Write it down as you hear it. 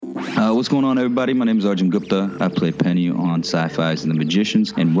What's going on, everybody? My name is Arjun Gupta. I play Penny on Sci-Fi's and the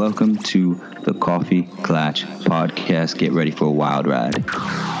Magicians, and welcome to the Coffee Klatch Podcast. Get ready for a wild ride. The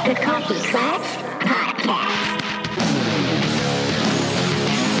Coffee Klatch Podcast.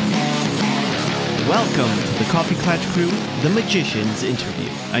 Welcome to the Coffee Klatch Crew, The Magicians Interview.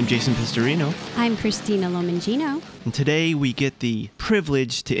 I'm Jason Pistorino. I'm Christina Lomangino. And today we get the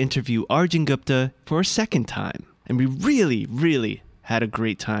privilege to interview Arjun Gupta for a second time. And we really had a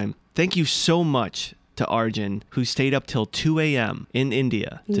great time. Thank you so much to Arjun, who stayed up till 2 a.m. in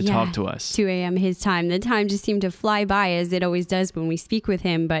India to talk to us. 2 a.m. his time. The time just seemed to fly by, as it always does when we speak with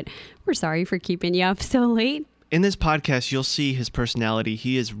him, but we're sorry for keeping you up so late. In this podcast, you'll see his personality.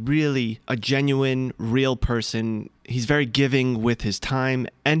 He is really a genuine, real person. He's very giving with his time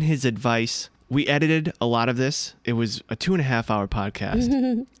and his advice. We edited a lot of this. It was a 2.5-hour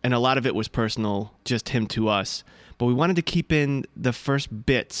podcast, and a lot of it was personal, just him to us. But we wanted to keep in the first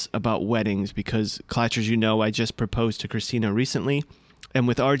bits about weddings because, Klatchers, you know, I just proposed to Christina recently, and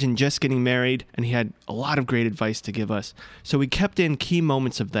with Arjun just getting married, and he had a lot of great advice to give us. So we kept in key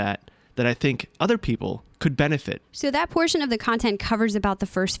moments of that I think other people could benefit. So that portion of the content covers about the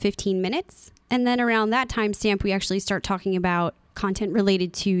first 15 minutes. And then around that timestamp, we actually start talking about content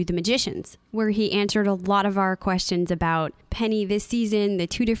related to the Magicians, where he answered a lot of our questions about Penny this season, the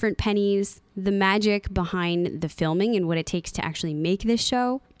two different Pennies, the magic behind the filming and what it takes to actually make this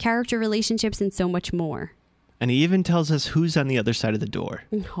show, character relationships, and so much more. And he even tells us who's on the other side of the door.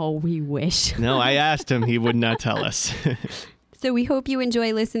 Oh, we wish. No, I asked him. He would not tell us. So we hope you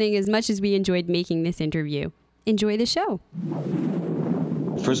enjoy listening as much as we enjoyed making this interview. Enjoy the show.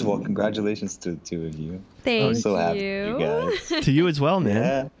 First of all, congratulations to the two of you. Thank I'm so you. happy for you guys. To you as well, man.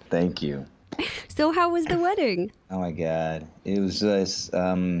 Yeah, thank you. So how was the wedding? Oh my God. It was just,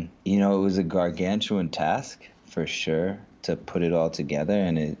 it was a gargantuan task for sure to put it all together.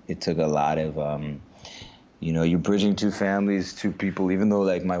 And it took a lot of, you're bridging two families, two people, even though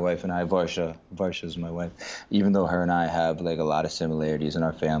like my wife and I, Varsha's my wife, even though her and I have like a lot of similarities in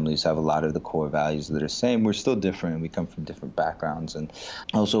our families, have a lot of the core values that are same, we're still different. We come from different backgrounds. And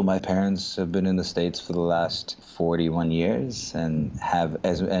also my parents have been in the States for the last 41 years and have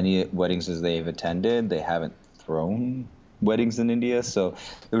as many weddings as they've attended. They haven't thrown weddings in India. So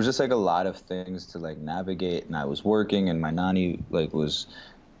there was just like a lot of things to like navigate. And I was working and my nanny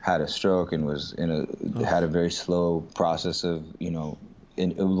had a stroke and was had a very slow process of, in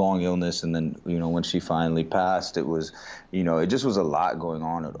a long illness. And then, when she finally passed, it was, it just was a lot going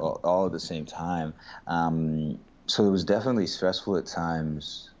on all at the same time. So it was definitely stressful at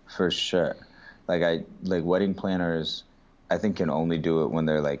times for sure. Like wedding planners, I think can only do it when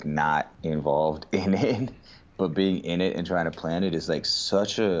they're like not involved in it, but being in it and trying to plan it is like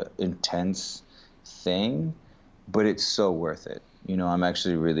such a intense thing, but it's so worth it. I'm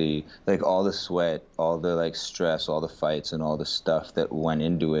actually really, like, all the sweat, all the, like, stress, all the fights and all the stuff that went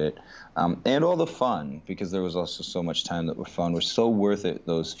into it, and all the fun, because there was also so much time that were fun, were so worth it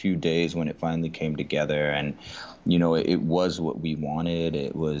those few days when it finally came together. And, it was what we wanted.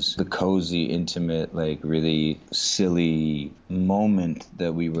 It was the cozy, intimate, like, really silly moment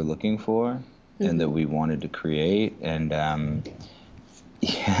that we were looking for and that we wanted to create. And,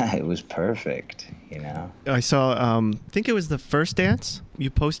 yeah, it was perfect, I saw, I think it was the first dance.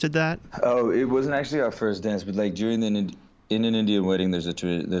 You posted that? Oh, it wasn't actually our first dance, but like during in an Indian wedding, there's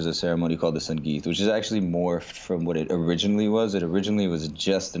a ceremony called the Sangeet, which is actually morphed from what it originally was. It originally was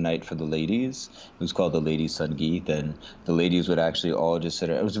just a night for the ladies. It was called the Ladies Sangeet, and the ladies would actually all just sit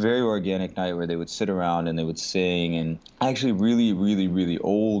around. It was a very organic night where they would sit around and they would sing, and actually really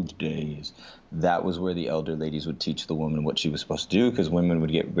old days, that was where the elder ladies would teach the woman what she was supposed to do, because women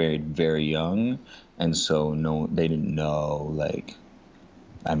would get married very young, and so they didn't know, like,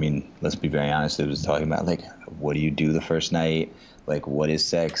 I mean, let's be very honest, it was talking about, like, what do you do the first night? Like, what is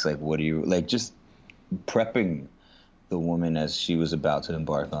sex? Like, what do you, like, just prepping the woman as she was about to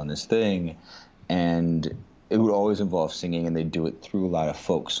embark on this thing. And it would always involve singing, and they do it through a lot of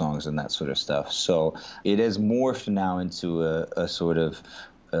folk songs and that sort of stuff. So it has morphed now into a sort of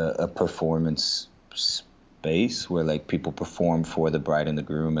a performance space where like people perform for the bride and the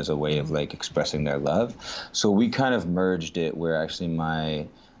groom as a way of like expressing their love. So we kind of merged it where actually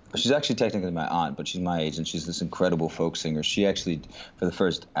she's actually technically my aunt, but she's my age and she's this incredible folk singer. She actually, for the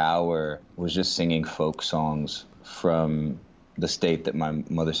first hour, was just singing folk songs from the state that my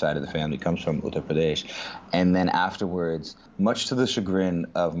mother's side of the family comes from, Uttar Pradesh. And then afterwards, much to the chagrin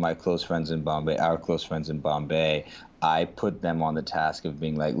of my close friends in Bombay, our close friends in Bombay, I put them on the task of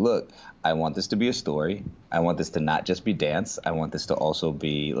being like, look, I want this to be a story. I want this to not just be dance. I want this to also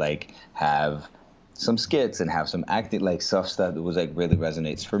be like have some skits and have some acting, like stuff that was like really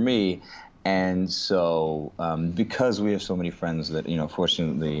resonates for me. And so because we have so many friends that,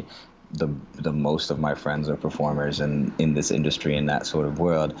 fortunately the most of my friends are performers and in this industry in that sort of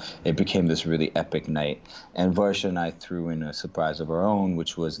world, it became this really epic night. And Varsha and I threw in a surprise of our own,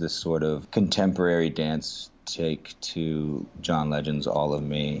 which was this sort of contemporary dance take to John Legend's All of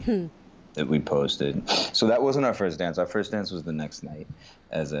Me that we posted. So that wasn't our first dance. Our first dance was the next night,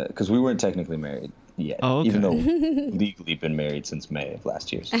 because we weren't technically married yet, even though we've legally been married since May of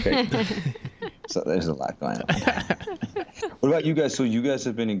last year. So, so there's a lot going on. What about you guys? So you guys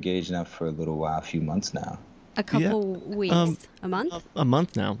have been engaged now for a little while, a few months now. A couple weeks. A month? A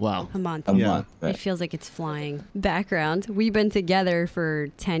month now. Wow. A month. A month. Right. It feels like it's flying. Background. We've been together for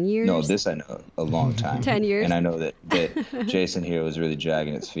 10 years. No, this I know, a long time. 10 years. And I know that Jason here was really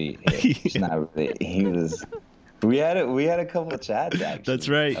dragging his feet. He's not really, he was. We had a couple of chats actually. That's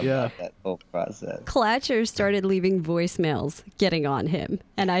right. About that whole process. Clatcher started leaving voicemails getting on him.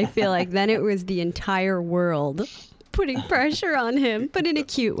 And I feel like then it was the entire world putting pressure on him, but in a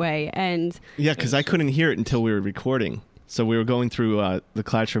cute way. And yeah, because I couldn't hear it until we were recording. So we were going through the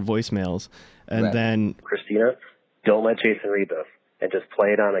Clatcher voicemails. And then... Christina, don't let Jason read this. And just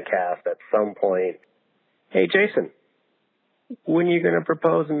play it on a cast at some point. Hey, Jason, when are you going to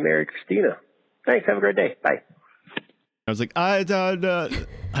propose and marry Christina? Thanks. Have a great day. Bye. I was like, I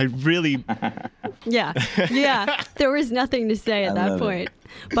really... Yeah. There was nothing to say at that point.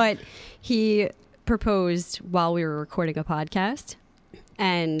 But he proposed while we were recording a podcast,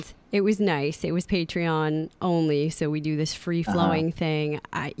 and it was nice. It was Patreon only, so we do this free-flowing thing.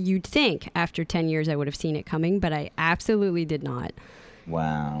 You'd think after 10 years I would have seen it coming, but I absolutely did not.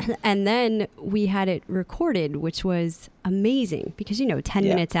 Wow. And then we had it recorded, which was amazing because, 10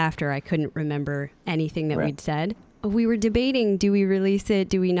 minutes after I couldn't remember anything that we'd said. We were debating, do we release it,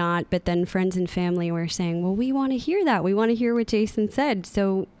 do we not? But then friends and family were saying, well, we want to hear that. We want to hear what Jason said.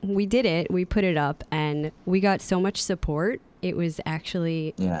 So we did it. We put it up and we got so much support. It was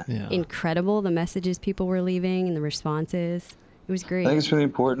actually incredible, the messages people were leaving and the responses. It was great. I think it's really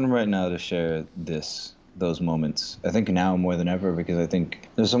important right now to share those moments. I think now more than ever, because I think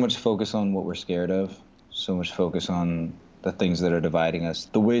there's so much focus on what we're scared of, so much focus on the things that are dividing us,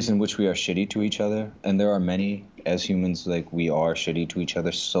 the ways in which we are shitty to each other. And there are many, as humans, like we are shitty to each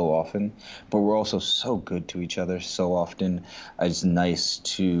other so often, but we're also so good to each other so often. It's nice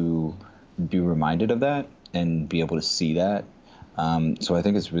to be reminded of that and be able to see that. So I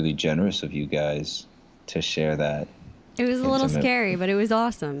think it's really generous of you guys to share that. It was a little scary, but it was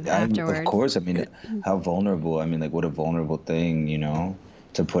awesome afterwards. Of course. I mean, how vulnerable. I mean, like, what a vulnerable thing,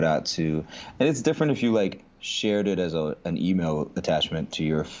 to put out to. And it's different if you, shared it as an email attachment to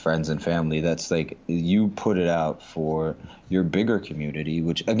your friends and family. That's like, you put it out for your bigger community,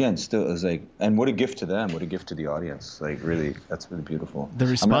 which, again, still is and what a gift to them. What a gift to the audience. Really, that's really beautiful. The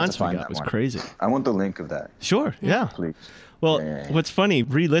response we got was crazy. I want the link of that. Sure, yeah. Please. Well, what's funny,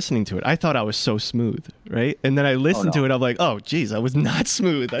 re-listening to it, I thought I was so smooth, right? And then I listened to it, I'm like, oh, geez, I was not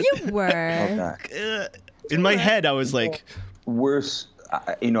smooth. You were. In my head, I was like... Worse.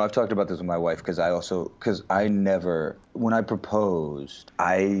 I've talked about this with my wife because I never, when I proposed,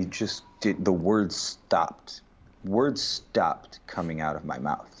 I just did, the words stopped. Words stopped coming out of my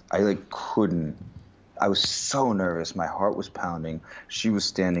mouth. I couldn't. I was so nervous. My heart was pounding. She was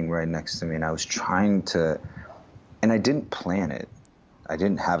standing right next to me and I was trying to, and I didn't plan it. I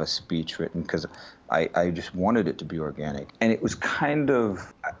didn't have a speech written because I just wanted it to be organic. And it was kind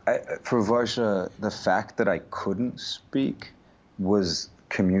of, for Varsha, the fact that I couldn't speak was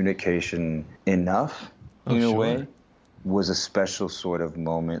communication enough in a way, was a special sort of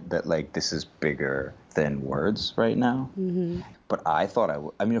moment that this is bigger than words right now. Mm-hmm. But I thought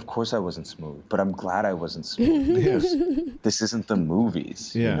I mean, of course I wasn't smooth, but I'm glad I wasn't smooth because this isn't the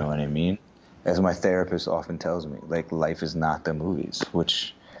movies. You know what I mean? As my therapist often tells me, life is not the movies,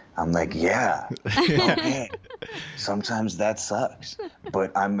 which I'm like, okay. Sometimes that sucks,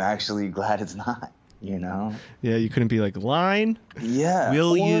 but I'm actually glad it's not. Yeah, you couldn't be like, line? Yeah.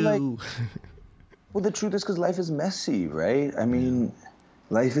 Will you? Well, the truth is because life is messy, right? I mean,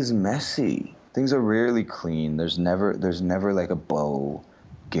 life is messy. Things are rarely clean. There's never a bow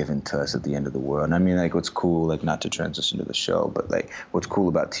given to us at the end of the world. And I mean, what's cool, not to transition to the show, but what's cool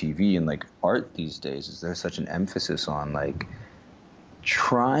about TV and art these days is there's such an emphasis on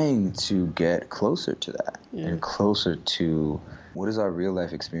trying to get closer to that and closer to what is our real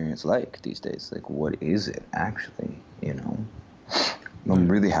life experience like these days? What is it actually, I'm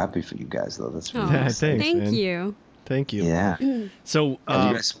really happy for you guys, though. That's really thanks, Thank you. Thank you. Yeah. So, have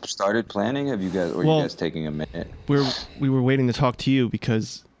you guys started planning? Have you guys, you guys taking a minute? We were waiting to talk to you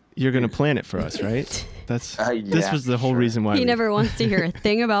because you're going to plan it for us, right? That's this was the whole reason why he never wants to hear a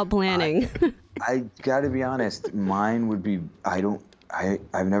thing about planning. I gotta be honest, mine would be,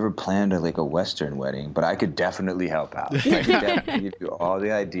 I've never planned a Western wedding, but I could definitely help out. I could definitely give you all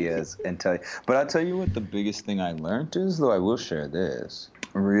the ideas and tell you. But I'll tell you what the biggest thing I learned is, though I will share this.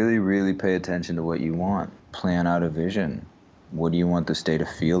 Really, really pay attention to what you want. Plan out a vision. What do you want this day to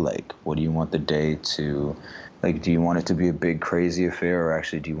feel like? What do you want the day to, do you want it to be a big, crazy affair, or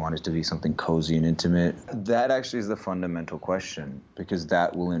actually do you want it to be something cozy and intimate? That actually is the fundamental question, because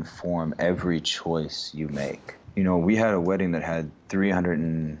that will inform every choice you make. You know, we had a wedding that had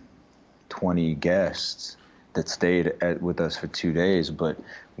 320 guests that stayed with us for 2 days, but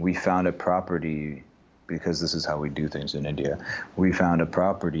we found a property, because this is how we do things in India. We found a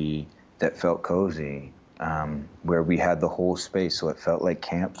property that felt cozy, where we had the whole space, so it felt like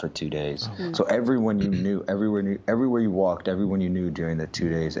camp for 2 days. Oh. So everyone you knew, everywhere you walked, everyone you knew during the 2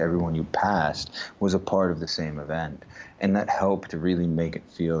 days, everyone you passed was a part of the same event, and that helped to really make it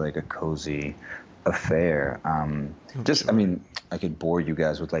feel like a cozy affair. I could bore you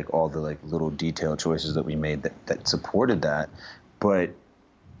guys with all the little detailed choices that we made that supported that, but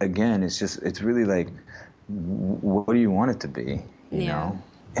again, it's really what do you want it to be, you know?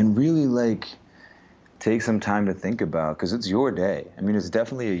 And really take some time to think about, because it's your day. I mean, it's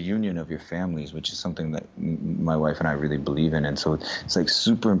definitely a union of your families, which is something that my wife and I really believe in. And so it's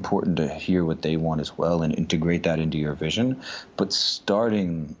super important to hear what they want as well and integrate that into your vision. But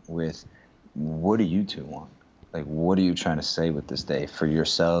starting with, what do you two want? What are you trying to say with this day for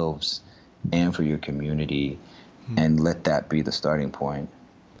yourselves and for your community? And let that be the starting point.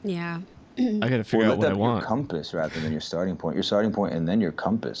 Yeah. I got to figure out what I want. Your compass rather than your starting point. Your starting point and then your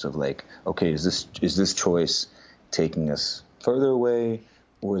compass of okay, is this choice taking us further away,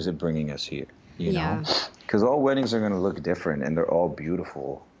 or is it bringing us here? You know? Because all weddings are going to look different, and they're all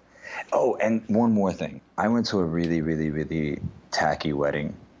beautiful. Oh, and one more thing. I went to a really, really, really tacky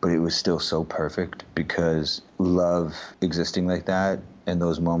wedding, but it was still so perfect, because love existing like that and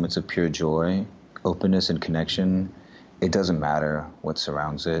those moments of pure joy, openness and connection, it doesn't matter what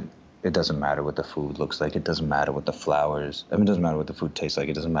surrounds it. It doesn't matter what the food looks like. It doesn't matter what the flowers, it doesn't matter what the food tastes like.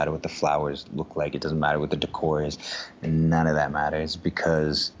 It doesn't matter what the flowers look like. It doesn't matter what the decor is. None of that matters,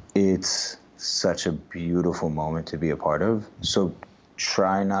 because it's such a beautiful moment to be a part of. So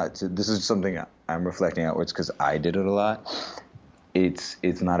try not to, this is something I'm reflecting outwards because I did it a lot. It's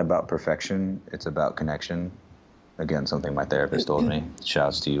not about perfection. It's about connection. Again, something my therapist told me.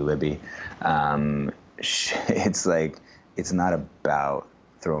 Shouts to you, Libby. It's not about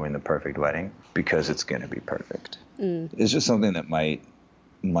throwing the perfect wedding, because it's going to be perfect. It's just something that might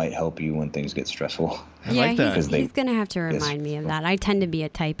help you when things get stressful. I like that. He's going to have to remind me of that. I tend to be a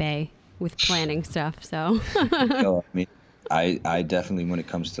type A with planning stuff, so. I definitely, when it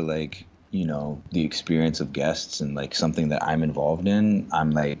comes to the experience of guests and something that I'm involved in,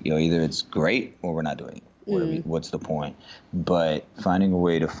 I'm either it's great or we're not doing it. What's the point? But finding a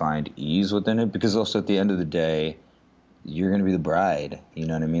way to find ease within it, because also at the end of the day, you're going to be the bride. You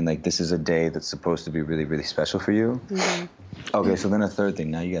know what I mean? This is a day that's supposed to be really, really special for you. Mm-hmm. Okay, so then a third thing.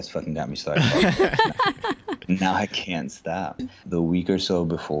 Now you guys fucking got me started. Now I can't stop. The week or so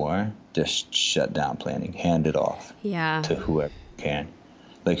before, just shut down planning. Hand it off to whoever you can.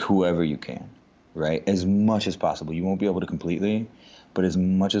 Whoever you can, right? As much as possible. You won't be able to completely, but as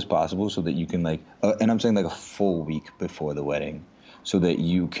much as possible, so that you can and I'm saying a full week before the wedding, so that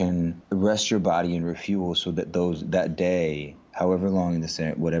you can rest your body and refuel, so that that day, however long in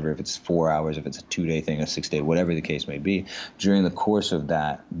the whatever, if it's 4 hours, if it's a 2-day thing, a 6-day, whatever the case may be, during the course of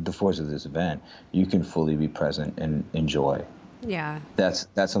this event, you can fully be present and enjoy. Yeah. That's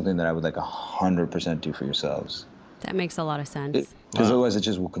something that I would 100% do for yourselves. That makes a lot of sense. Because otherwise it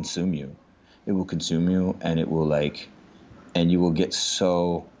just will consume you. It will consume you, and it will and you will get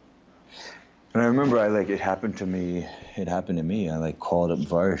so. And I remember it happened to me. I called up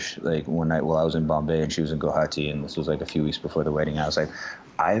Varsh one night while I was in Bombay and she was in Guwahati, and this was a few weeks before the wedding. I was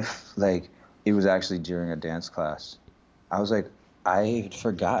it was actually during a dance class. I was I had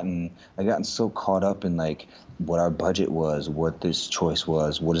forgotten. I gotten so caught up in what our budget was, what this choice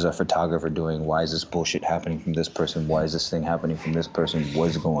was, what is our photographer doing, why is this bullshit happening from this person, why is this thing happening from this person,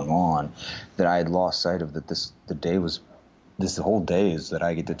 what's going on, that I had lost sight of that this whole day is that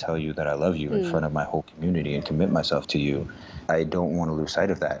I get to tell you that I love you in front of my whole community and commit myself to you. I don't want to lose sight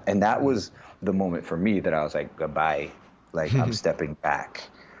of that. And that was the moment for me that I was goodbye, I'm stepping back,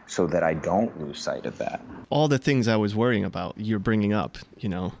 so that I don't lose sight of that. All the things I was worrying about, you're bringing up,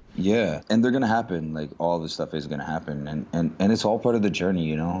 Yeah, and they're going to happen. All this stuff is going to happen. And it's all part of the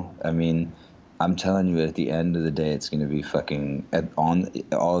journey, I mean, I'm telling you, at the end of the day, it's going to be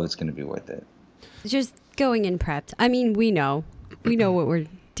all of it's going to be worth it. Just going in prepped. I mean, we know what we're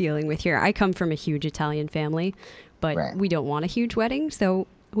dealing with here. I come from a huge Italian family, but Right. we don't want a huge wedding. So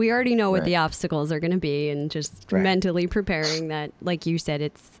we already know what Right. the obstacles are going to be, and just Right. mentally preparing that, like you said,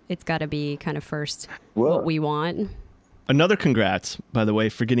 it's got to be kind of first Well- what we want. Another congrats, by the way,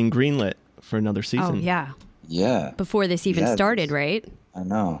 for getting greenlit for another season. Oh, yeah. Yeah. Before this even Yeah, started, right? I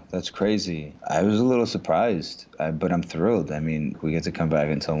know. That's crazy. I was a little surprised, but I'm thrilled. I mean, we get to come back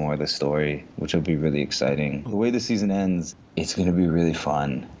and tell more of the story, which will be really exciting. The way the season ends, it's going to be really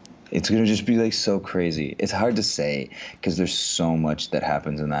fun. It's going to just be like so crazy. It's hard to say because there's so much that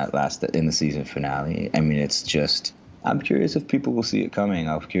happens in the season finale. I mean, it's just, I'm curious if people will see it coming.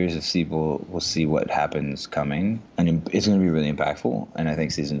 I'm curious if people will see what happens coming. And it's going to be really impactful. And I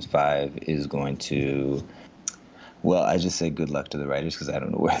think season 5 is going to, well, I just say good luck to the writers because I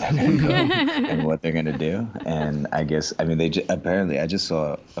don't know where they're going to go and what they're going to do. And I guess, I mean, apparently I just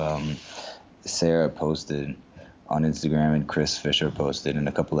saw Sarah posted on Instagram and Chris Fisher posted and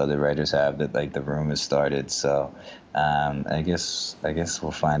a couple other writers have that like the room has started. So I guess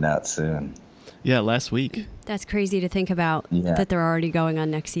we'll find out soon. Yeah, last week. That's crazy to think about that they're already going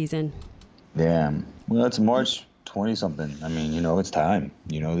on next season. Yeah. Well, it's March 20-something. I mean, it's time.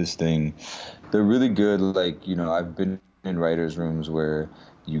 This thing, they're really good. Like, I've been in writers' rooms where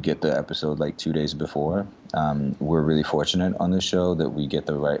you get the episode like 2 days before. We're really fortunate on this show that we get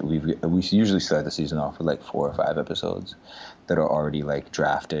we usually start the season off with like 4 or 5 episodes that are already like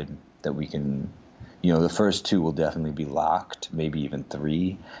drafted that we can, the first 2 will definitely be locked, maybe even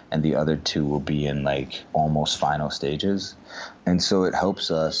 3, and the other 2 will be in like almost final stages. And so it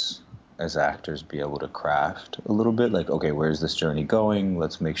helps us as actors be able to craft a little bit like, okay, where's this journey going?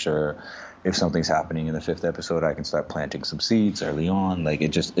 Let's make sure if something's happening in the 5th episode, I can start planting some seeds early on. Like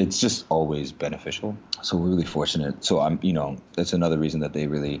it's just always beneficial. So we're really fortunate. So that's another reason that they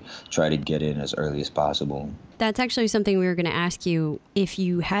really try to get in as early as possible. That's actually something we were going to ask you if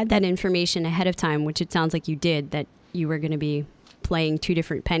you had that information ahead of time, which it sounds like you did, that you were going to be playing 2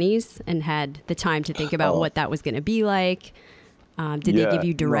 different pennies and had the time to think about what that was going to be like. Did they give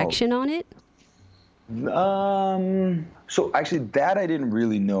you direction on it? So actually that I didn't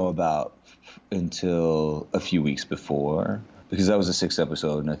really know about until a few weeks before, because that was the 6th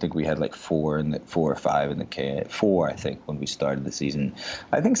episode, and I think we had like 4 or 5 in the K. 4, I think, when we started the season.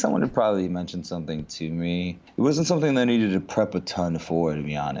 I think someone had probably mentioned something to me. It wasn't something that I needed to prep a ton for, to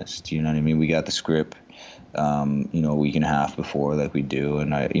be honest. You know what I mean? We got the script, a week and a half before, like we do,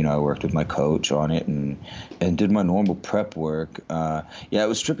 and I worked with my coach on it and did my normal prep work. It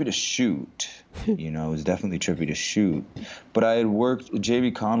was trippy to shoot. It was definitely trippy to shoot. But I had worked,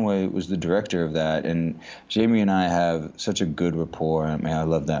 Jamie Conway was the director of that, and Jamie and I have such a good rapport. I mean, I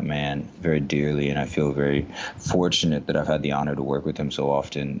love that man very dearly, and I feel very fortunate that I've had the honor to work with him so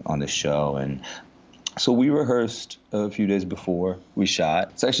often on the show. And so we rehearsed a few days before we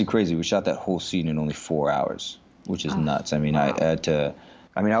shot. It's actually crazy. We shot that whole scene in only 4 hours, which is nuts. I mean, wow.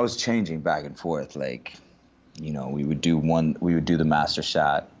 I was changing back and forth. Like, we would do the master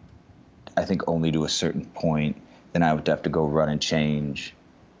shot, I think only to a certain point. Then I would have to go run and change.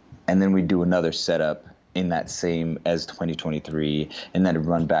 And then we'd do another setup in that same as 2023, and then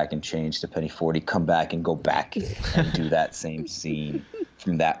run back and change to Penny 40, come back and go back and do that same scene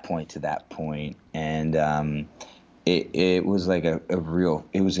from that point to that point. And it was like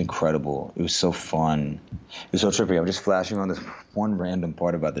it was incredible. It was so fun. It was so trippy. I'm just flashing on this one random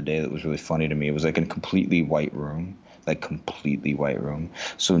part about the day that was really funny to me. It was like a completely white room.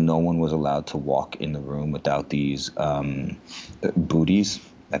 So no one was allowed to walk in the room without these booties.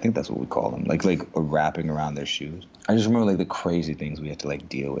 I think that's what we call them, like wrapping around their shoes. I just remember like the crazy things we had to like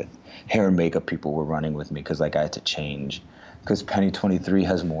deal with. Hair and makeup people were running with me because like I had to change. Because Penny 23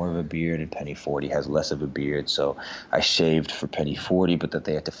 has more of a beard and Penny 40 has less of a beard. So I shaved for Penny 40, but that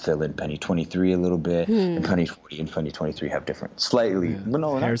they had to fill in Penny 23 a little bit. And Penny 40 and Penny 23 have different, slightly, but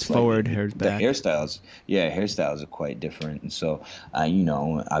no, hair's not slightly. Forward, hair's the back. Hairstyles are quite different. And so,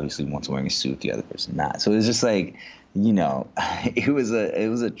 obviously one's wearing a suit, the other person not. So it was just like, it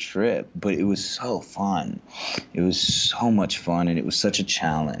was a trip, but it was so fun. It was so much fun, and it was such a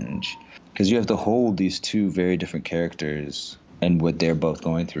challenge. Because you have to hold these 2 very different characters and what they're both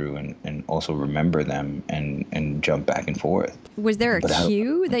going through and also remember them and jump back and forth. Was there a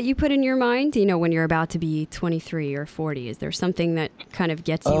cue that you put in your mind, when you're about to be 23 or 40? Is there something that kind of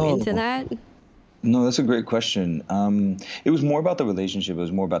gets you into that? No, that's a great question. It was more about the relationship. It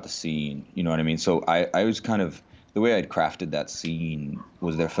was more about the scene. You know what I mean? So I was kind of, the way I'd crafted that scene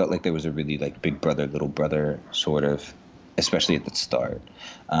was felt like there was a really like big brother, little brother sort of especially at the start,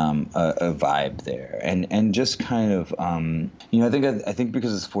 a vibe there, and just kind of, I think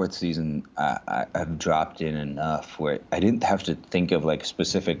because it's fourth season, I've dropped in enough where I didn't have to think of like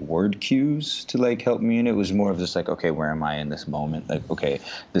specific word cues to like help me in. It was more of just like, okay, where am I in this moment? Like, okay,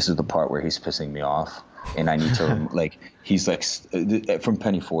 this is the part where he's pissing me off. And I need to, like, he's like, from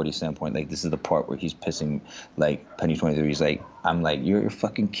Penny 40 standpoint, like, this is the part where he's pissing, like, Penny 23. He's like, I'm like, you're a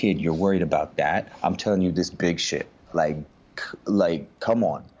fucking kid. You're worried about that. I'm telling you this big shit. Like, come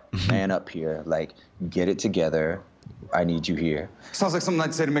on, man up here. Like, get it together. I need you here. Sounds like something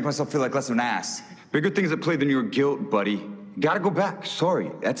I'd say to make myself feel like less of an ass. Bigger things at play than your guilt, buddy. You gotta go back. Sorry.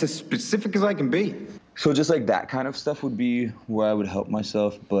 That's as specific as I can be. So just, like, that kind of stuff would be where I would help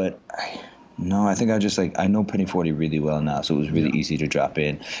myself, but no, I think I know Penny 40 really well now, so it was really easy to drop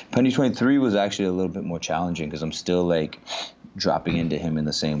in. Penny 23 was actually a little bit more challenging because I'm still like dropping into him in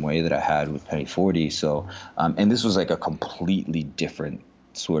the same way that I had with Penny 40. So, and this was like a completely different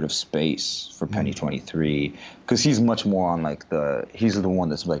sort of space for Penny 23 because he's much more on like he's the one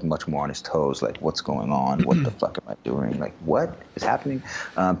that's like much more on his toes, like what's going on, what the fuck am I doing, like what is happening.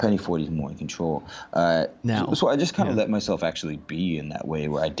 Penny 40 is more in control now, so I just kind of let myself actually be in that way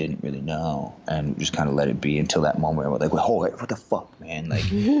where I didn't really know and just kind of let it be until that moment where I was like, oh, what the fuck, man,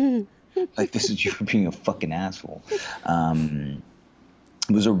 like like this is you being a fucking asshole.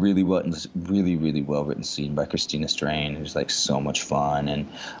 It was a really well written scene by Christina Strain. It was like so much fun, and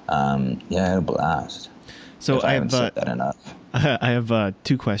I had a blast. So I haven't said that enough. I have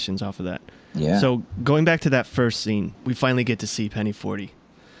 2 questions off of that. Yeah. So going back to that first scene, we finally get to see Penny 40.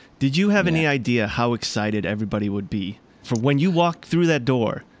 Did you have any idea how excited everybody would be for when you walk through that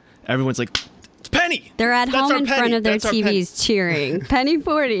door? Everyone's like, "It's Penny!" They're at home in front of their That's our TVs cheering. Penny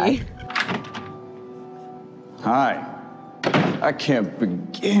 40. Hi. I can't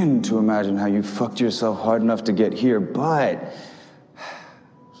begin to imagine how you fucked yourself hard enough to get here, but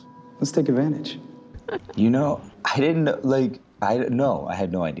let's take advantage. You know, I didn't know, like, I had no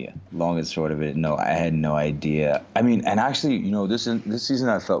idea. Long and short of it, no, I had no idea. I mean, and actually, you know, this season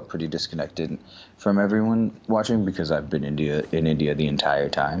I felt pretty disconnected from everyone watching because I've been in India the entire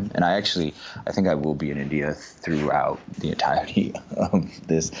time. And I think I will be in India throughout the entirety of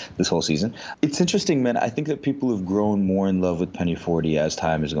this whole season. It's interesting, man. I think that people have grown more in love with Penny 40 as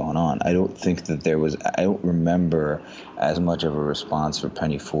time has gone on. I don't think that I don't remember as much of a response for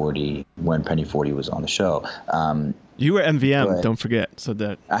Penny 40 when Penny 40 was on the show. You were MVM, don't forget. So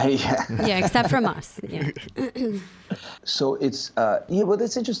that yeah, except from us. Yeah. So it's well,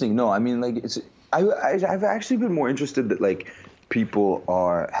 that's interesting. No, I mean, like I've actually been more interested that like people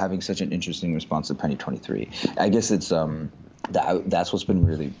are having such an interesting response to Penny 23. I guess it's that's what's been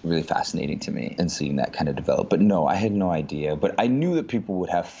really, really fascinating to me and seeing that kind of develop. But no, I had no idea. But I knew that people would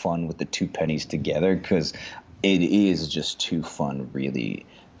have fun with the 2 pennies together because it is just 2 really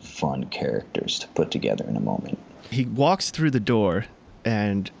fun characters to put together in a moment. He walks through the door,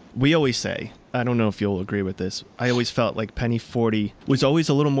 and we always say, I don't know if you'll agree with this, I always felt like Penny 40 was always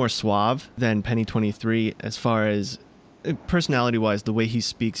a little more suave than Penny 23 as far as personality-wise, the way he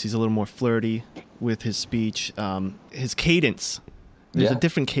speaks. He's a little more flirty with his speech. His cadence, there's a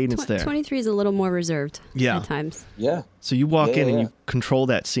different cadence there. 23 is a little more reserved at times. Yeah. So you walk in and you control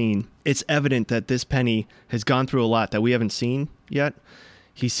that scene. It's evident that this Penny has gone through a lot that we haven't seen yet.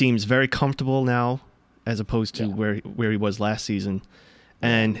 He seems very comfortable now as opposed to where he was last season,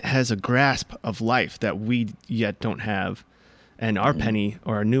 and has a grasp of life that we yet don't have, and our Penny,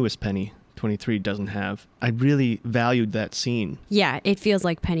 or our newest Penny 23, doesn't have. I really valued that scene. Yeah, it feels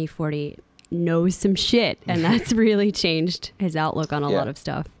like Penny 40 knows some shit, and that's really changed his outlook on a lot of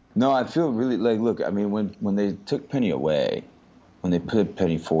stuff. No, I feel really like, look, I mean, when they took Penny away, when they put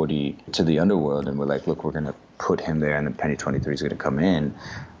Penny 40 to the underworld and we're like, look, we're going to put him there and then Penny 23 is going to come in,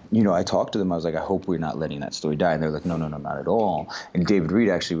 you know, I talked to them. I was like, I hope we're not letting that story die. And they're like, no, not at all. And David Reed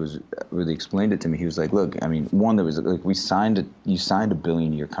actually really explained it to me. He was like, look, I mean, there was like, you signed a $1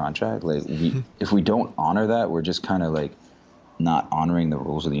 billion contract. Like, if we don't honor that, we're just kind of like not honoring the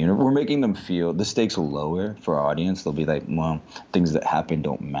rules of the universe. We're making them feel the stakes will lower for our audience. They'll be like, well, things that happen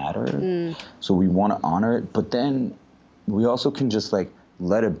don't matter. So we want to honor it. But then we also can just like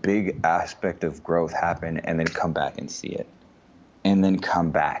let a big aspect of growth happen and then come back and see it. And then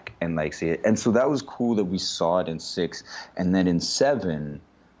come back and like see it. And so that was cool that we saw it in 6. And then in 7,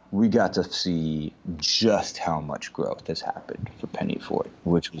 we got to see just how much growth has happened for Penny 40,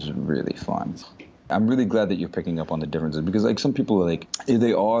 which was really fun. I'm really glad that you're picking up on the differences because like some people are like,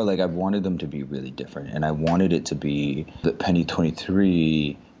 they are like, I wanted them to be really different. And I wanted it to be that Penny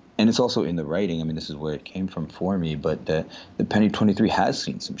 23, and it's also in the writing. I mean, this is where it came from for me, but the Penny 23 has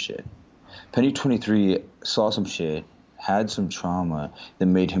seen some shit. Penny 23 saw some shit, had some trauma that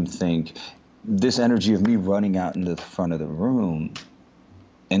made him think this energy of me running out into the front of the room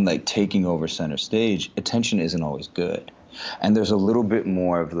and like taking over center stage, attention isn't always good. And there's a little bit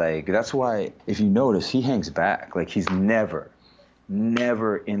more of like, that's why if you notice, he hangs back. Like he's never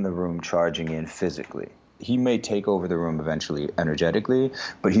in the room charging in physically. He may take over the room eventually energetically,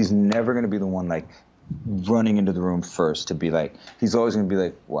 but he's never going to be the one like running into the room first to be like, he's always going to be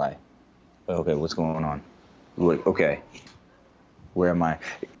like, why? Okay, what's going on? Like, okay, where am I?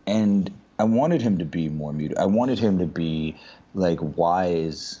 And I wanted him to be more muted. I wanted him to be like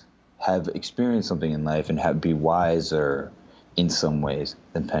wise, have experienced something in life and be wiser in some ways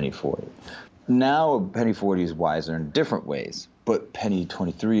than Penny 40. Now Penny 40 is wiser in different ways, but Penny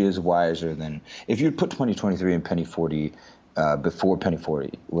 23 is wiser than, if you'd put 2023 and Penny 40 before Penny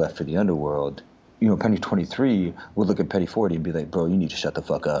 40 left for the underworld, you know, Penny 23 would look at Penny 40 and be like, bro, you need to shut the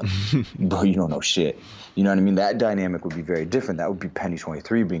fuck up. Bro, you don't know shit. You know what I mean? That dynamic would be very different. That would be Penny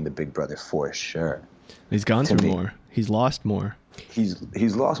 23 being the big brother for sure. He's gone through more. He's lost more. He's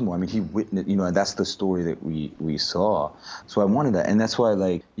lost more. I mean, he witnessed, you know, and that's the story that we saw. So I wanted that. And that's why,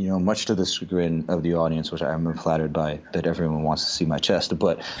 like, you know, much to the chagrin of the audience, which I'm flattered by, that everyone wants to see my chest.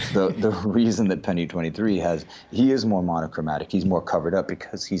 But the reason that Penny 23 he is more monochromatic. He's more covered up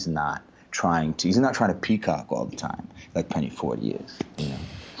because he's not trying to peacock all the time like Penny 40 is, you know.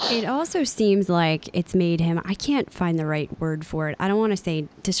 It also seems like it's made him, I can't find the right word for it. I don't want to say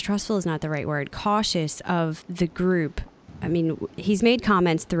distrustful is not the right word, cautious of the group. I mean, he's made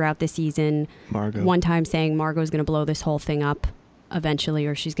comments throughout the season. Margot. One time saying Margot's going to blow this whole thing up eventually,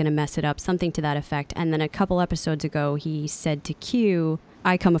 or she's going to mess it up, something to that effect. And then a couple episodes ago, he said to Q,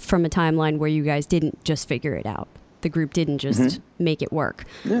 I come from a timeline where you guys didn't just figure it out. The group didn't just make it work.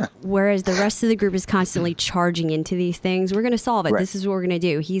 Yeah. Whereas the rest of the group is constantly charging into these things. We're going to solve it. Right. This is what we're going to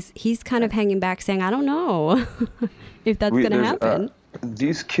do. He's kind of hanging back saying, I don't know if that's going to happen.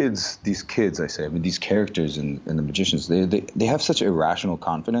 These kids, I say, I mean, these characters and the magicians, they have such irrational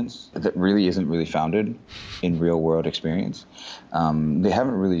confidence that really isn't really founded in real world experience. They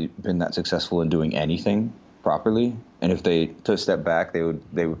haven't really been that successful in doing anything properly. And if they took a step back, they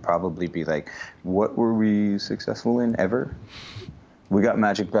would probably be like, what were we successful in ever? We got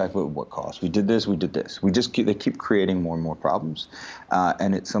magic back, but at what cost? We did this. They keep creating more and more problems.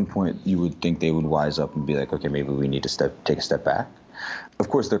 And at some point you would think they would wise up and be like, okay, maybe we need to take a step back. Of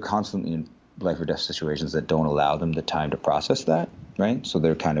course, they're constantly in life or death situations that don't allow them the time to process that, right? So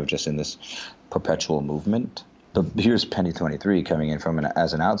they're kind of just in this perpetual movement. But here's Penny 23 coming in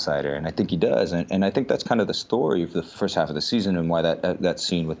as an outsider, and I think he does. And I think that's kind of the story of the first half of the season, and why that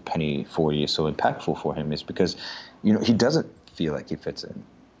scene with Penny 40 is so impactful for him is because, you know, he doesn't feel like he fits in.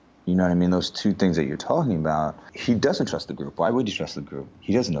 You know what I mean? Those two things that you're talking about, he doesn't trust the group. Why would he trust the group?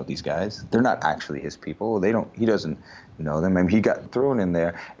 He doesn't know these guys. They're not actually his people. He doesn't know them. I mean, he got thrown in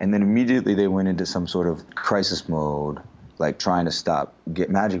there, and then immediately they went into some sort of crisis mode, like trying to get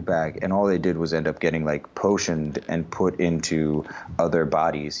magic back, and all they did was end up getting like potioned and put into other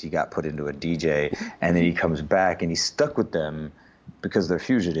bodies. He got put into a DJ, and then he comes back and he's stuck with them because they're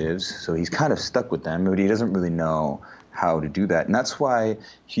fugitives, so he's kind of stuck with them, but he doesn't really know how to do that. And that's why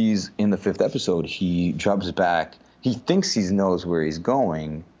he's in the 5th episode, he drops back. He thinks he knows where he's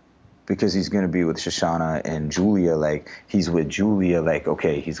going because he's going to be with Shoshana and Julia. Like, he's with Julia, like,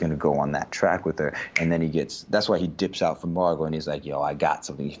 okay, he's going to go on that track with her. And then that's why he dips out from Margot and he's like, yo, I got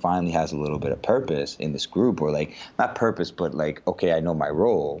something. He finally has a little bit of purpose in this group, or like, not purpose, but like, okay, I know my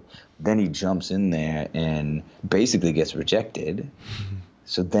role. Then he jumps in there and basically gets rejected.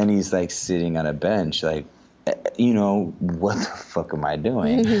 So then he's like sitting on a bench, like, you know, what the fuck am I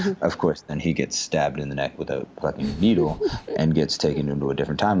doing? Of course, then he gets stabbed in the neck with a fucking needle and gets taken into a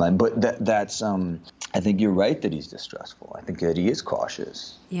different timeline. But that's, I think you're right that he's distrustful. I think that he is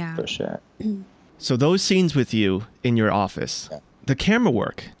cautious. Yeah. For sure. So those scenes with you in your office, the camera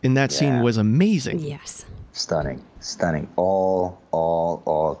work in that scene was amazing. Yes. Stunning.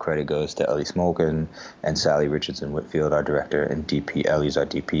 All credit goes to Ellie Smoken and Sally Richardson-Whitfield, our director, and DP. Ellie's our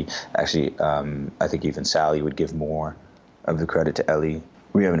DP. Actually, I think even Sally would give more of the credit to Ellie.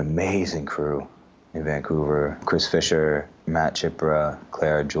 We have an amazing crew in Vancouver. Chris Fisher, Matt Chipra,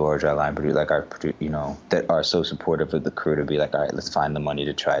 Clara George, our line producer, that are so supportive of the crew to be like, all right, let's find the money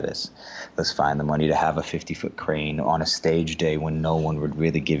to try this. Let's find the money to have a 50-foot crane on a stage day when no one would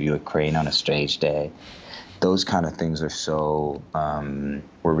really give you a crane on a stage day. Those kind of things are so,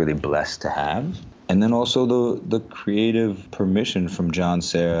 we're really blessed to have. And then also the creative permission from John,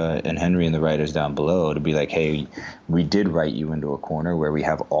 Sarah, and Henry and the writers down below to be like, hey, we did write you into a corner where we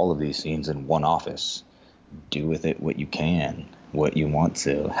have all of these scenes in one office. Do with it what you can, what you want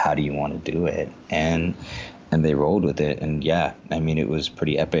to, how do you want to do it? And and they rolled with it. And yeah, I mean, it was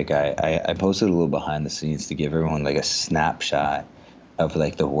pretty epic. I posted a little behind the scenes to give everyone like a snapshot of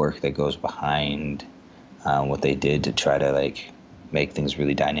like the work that goes behind what they did to try to like make things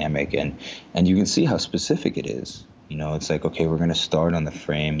really dynamic. And you can see how specific it is. You know, it's like, okay, we're going to start on the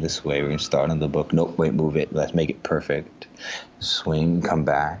frame this way. We're going to start on the book. Nope, wait, move it. Let's make it perfect. Swing, come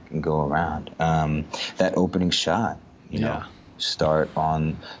back, and go around. That opening shot, you know, start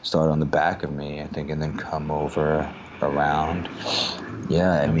on the back of me, I think, and then come over around.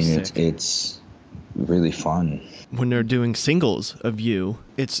 Yeah, I mean, it's really fun. When they're doing singles of you,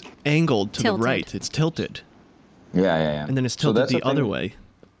 it's angled to the right. It's tilted. Yeah. And then it's tilted the other way.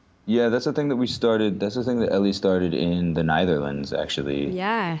 Yeah, that's the thing that we started. That's the thing that Ellie started in the Netherlands, actually.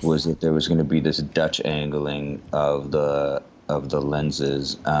 Yes. Was that there was going to be this Dutch angling of the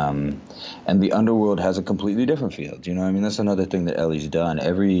lenses, and the underworld has a completely different feel. Do you know what I mean? That's another thing that Ellie's done.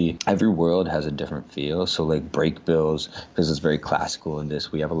 Every world has a different feel. So like break bills, because it's very classical in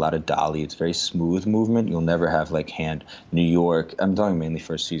this, we have a lot of dolly. It's very smooth movement. You'll never have like hand. New York, I'm talking mainly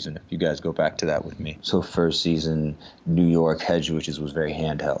first season, if you guys go back to that with me. So first season, New York Hedge Witches was very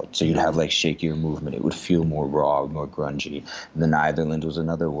handheld. So you'd have like shakier movement. It would feel more raw, more grungy. The Netherlands was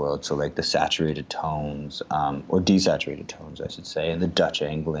another world. So like the saturated tones, or desaturated tones, I should say, and the Dutch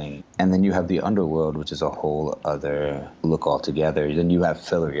angling. And then you have the underworld, which is a whole other look altogether. Then you have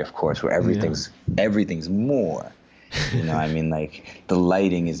Fillory, of course, where everything's more. You know, I mean, like the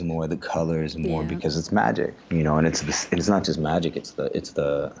lighting is more, the color is more, because it's magic. You know, and it's not just magic. It's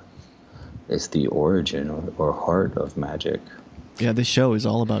the origin or heart of magic. Yeah, this show is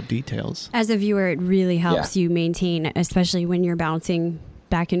all about details. As a viewer, it really helps you maintain, especially when you're bouncing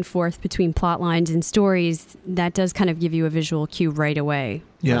back and forth between plot lines and stories. That does kind of give you a visual cue right away.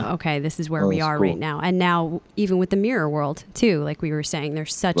 Yeah. Okay, this is where we are right now. And now, even with the mirror world, too, like we were saying,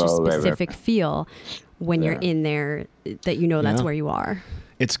 there's such a specific feel when you're in there that you know that's where you are.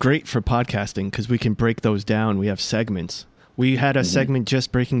 It's great for podcasting because we can break those down. We have segments. We had a segment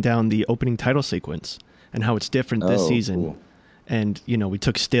just breaking down the opening title sequence and how it's different this season. Cool. And, you know, we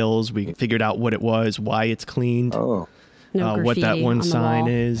took stills. We figured out what it was, why it's cleaned. No what that one on sign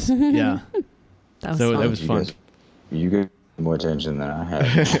is. Yeah. That was so fun. that was fun. You get more attention than I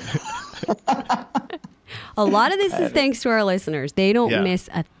had. A lot of this is thanks to our listeners. They don't miss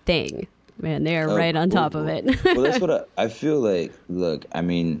a thing. Man, they're right on top of it. Well, that's what I feel like. Look, I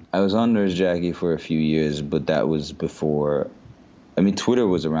mean, I was on Nurse Jackie for a few years, but that was before. I mean, Twitter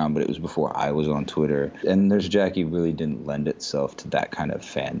was around, but it was before I was on Twitter. And Nurse Jackie really didn't lend itself to that kind of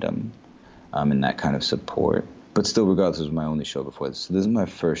fandom and that kind of support. But still, regardless, it was my only show before this. So this is my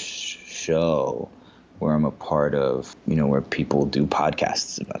first show where I'm a part of, you know, where people do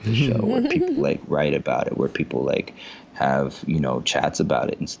podcasts about the show, where people like write about it, where people like have, you know, chats about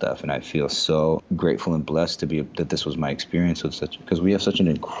it and stuff. And I feel so grateful and blessed to be that this was my experience with because we have such an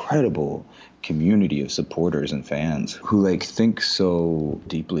incredible community of supporters and fans who like think so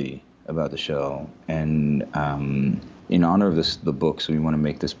deeply about the show. And in honor of the books, we want to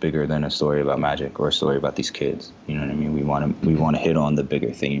make this bigger than a story about magic or a story about these kids. You know what I mean? We want to hit on the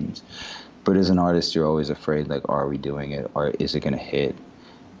bigger themes. But as an artist, you're always afraid, like, are we doing it, or is it going to hit?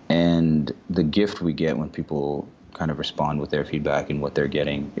 And the gift we get when people kind of respond with their feedback and what they're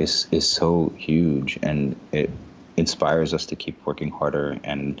getting is so huge, and it inspires us to keep working harder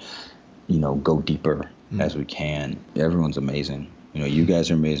and, you know, go deeper as we can. Everyone's amazing. You know, you guys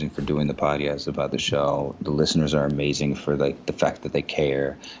are amazing for doing the podcast about the show. The listeners are amazing for like the fact that they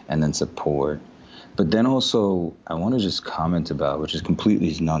care and then support. But then also, I want to just comment about, which is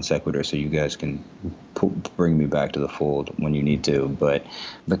completely non sequitur, so you guys can bring me back to the fold when you need to. But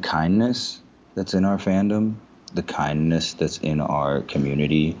the kindness that's in our fandom, the kindness that's in our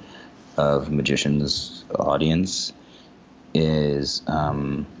community of magicians audience is,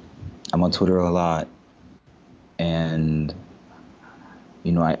 I'm on Twitter a lot, and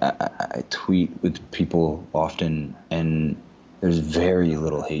you know, I tweet with people often, and there's very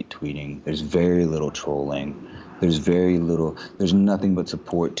little hate tweeting. There's very little trolling. There's nothing but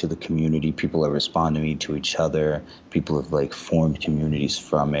support to the community. People are responding to each other. People have like formed communities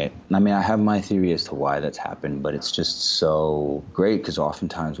from it. I mean, I have my theory as to why that's happened, but it's just so great because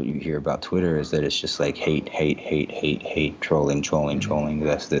oftentimes what you hear about Twitter is that it's just like hate, trolling,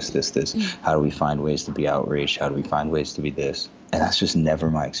 this. How do we find ways to be outraged? How do we find ways to be this? And that's just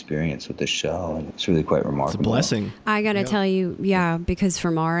never my experience with this show. And it's really quite remarkable. It's a blessing. I got to tell you, because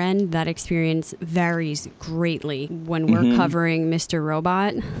from our end, that experience varies greatly when we're covering Mr.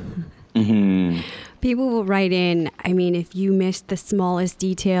 Robot. People will write in, I mean, if you missed the smallest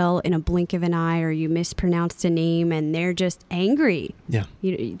detail in a blink of an eye or you mispronounced a name and they're just angry. Yeah.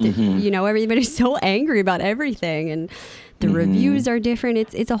 You know, everybody's so angry about everything and the reviews are different.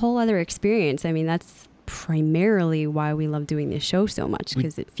 It's a whole other experience. I mean, that's primarily why we love doing this show so much,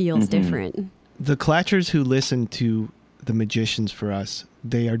 because it feels different. The Clatchers who listen to The Magicians for us,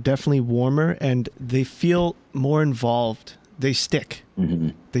 they are definitely warmer and they feel more involved. They stick.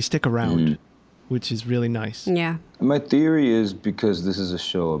 They stick around, which is really nice. Yeah. My theory is because this is a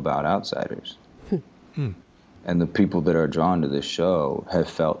show about outsiders. And the people that are drawn to this show have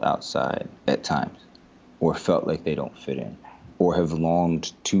felt outside at times, or felt like they don't fit in, or have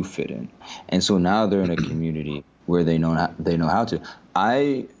longed to fit in. And so now they're in a community where they know how to.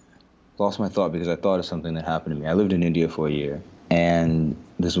 I lost my thought because I thought of something that happened to me. I lived in India for a year, and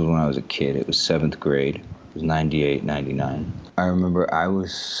this was when I was a kid. It was 7th grade. It was 98, 99. I remember I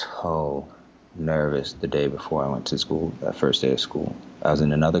was so nervous the day before I went to school, that first day of school. I was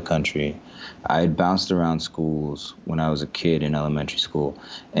in another country. I had bounced around schools when I was a kid in elementary school.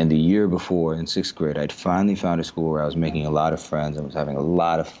 And the year before, in 6th grade, I'd finally found a school where I was making a lot of friends and was having a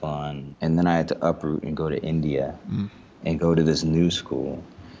lot of fun. And then I had to uproot and go to India and go to this new school.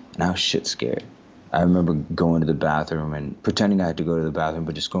 And I was shit scared. I remember going to the bathroom and pretending I had to go to the bathroom,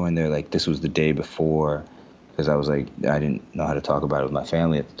 but just going there like this was the day before, because I was like, I didn't know how to talk about it with my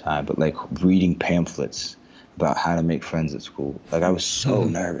family at the time, but like reading pamphlets about how to make friends at school. Like I was so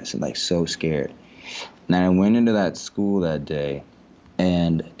nervous and like so scared. And I went into that school that day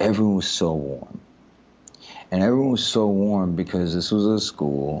and everyone was so warm. And everyone was so warm because this was a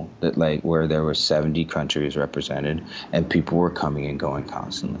school that like where there were 70 countries represented and people were coming and going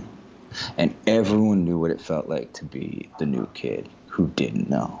constantly. And everyone knew what it felt like to be the new kid who didn't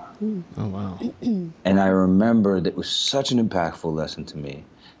know. Oh, wow. And I remember that it was such an impactful lesson to me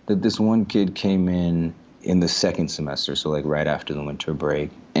that this one kid came in the 2nd semester, so like right after the winter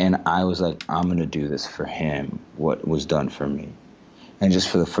break. And I was like, I'm going to do this for him, what was done for me. And just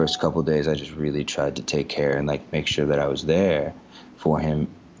for the first couple of days, I just really tried to take care and like make sure that I was there for him.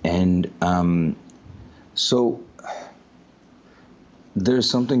 And so there's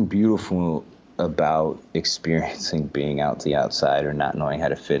something beautiful about experiencing being out the outside or not knowing how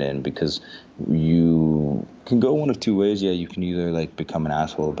to fit in, because you can go one of two ways. Yeah, you can either like become an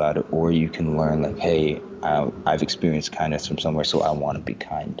asshole about it, or you can learn like, hey, I've experienced kindness from somewhere, so I want to be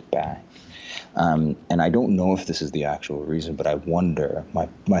kind back. And I don't know if this is the actual reason, but I wonder,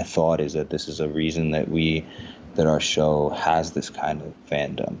 my thought is that this is a reason that our show has this kind of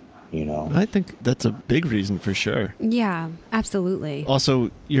fandom, you know? I think that's a big reason for sure. Yeah, absolutely. Also,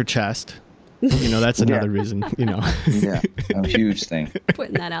 your chest. You know, that's another reason, you know. Yeah, a huge thing.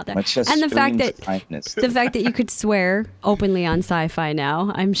 Putting that out there. My chest And the fact that kindness. the fact that you could swear openly on Sci-Fi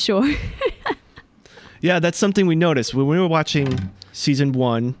now, I'm sure. Yeah, that's something we noticed. When we were watching season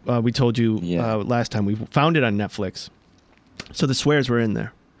 1, we told you last time, we found it on Netflix. So the swears were in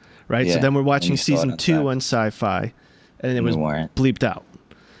there, right? Yeah, so then we're watching and you saw it season on 2 on Sci-Fi, and it was weren't. bleeped out.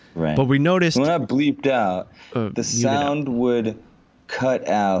 Right. But we noticed... When I bleeped out, the sound would cut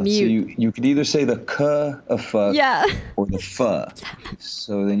out. Mute. So you could either say the "k" of fuck or the "f."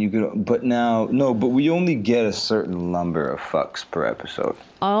 So then you could, but we only get a certain number of fucks per episode.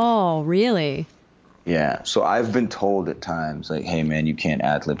 Oh, really? Yeah. So I've been told at times, like, hey man, you can't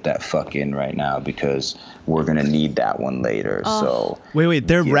ad-lib that fuck in right now because we're going to need that one later. So Wait,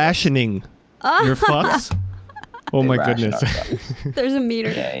 they're rationing your fucks? Oh my ration goodness. our fucks. There's a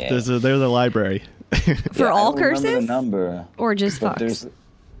meter. Yeah. There's a library. For all I don't remember curses? the number. Or just But fucks?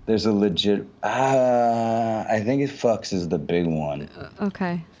 there's a legit. I think it fucks is the big one.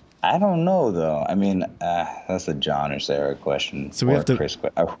 Okay. I don't know though. I mean, that's a John or Sarah question. So we or have to- Chris.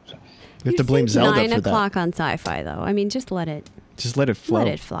 You have to blame Zelda 9 for that. o'clock on Sci-Fi, though. I mean, just let it flow. Let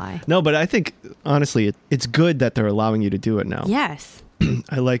it fly. No, but I think, honestly, it's good that they're allowing you to do it now. Yes.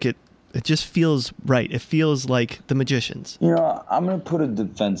 I like it. It just feels right. It feels like The Magicians. You know, I'm gonna put a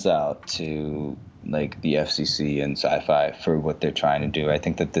defense out to like the FCC and Sci-Fi for what they're trying to do. I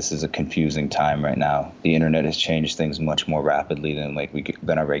think that this is a confusing time right now. The internet has changed things much more rapidly than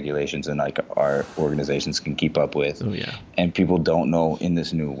our regulations and like our organizations can keep up with. Oh yeah. And people don't know in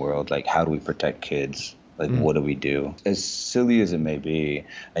this new world, like, how do we protect kids? Like, what do we do? As silly as it may be,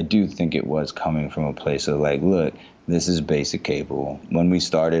 I do think it was coming from a place of like, look, this is basic cable. When we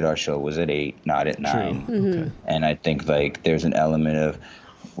started, our show was at 8, not at 9. Okay. And I think like there's an element of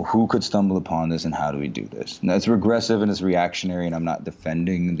who could stumble upon this and how do we do this? And that's regressive and it's reactionary, and I'm not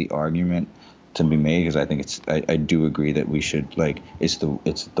defending the argument, to be made, because I think I do agree that we should, like, it's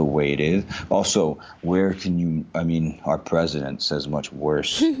the way it is. Also, where can you, I mean, our president says much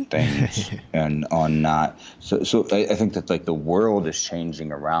worse things and on not, so I think that, like, the world is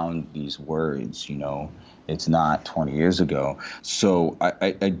changing around these words, you know. It's not 20 years ago. So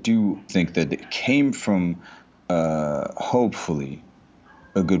I do think that it came from hopefully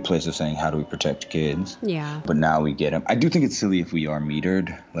a good place of saying, how do we protect kids? Yeah. But now we get them. I do think it's silly if we are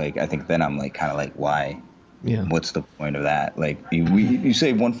metered. Like, I think then I'm like, kind of like, why? Yeah. What's the point of that? Like, you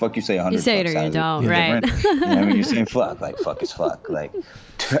say one fuck, you say 100 You say it fucks. or you don't, right? You know what I mean, you're saying fuck, like, fuck is fuck. Like,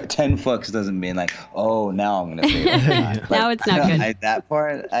 10 fucks doesn't mean like, oh, now I'm going to say it all the time. Like, Now it's not good. That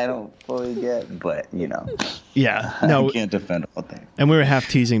part I don't fully get, but, you know. Yeah. No. I can't defend all things. And we were half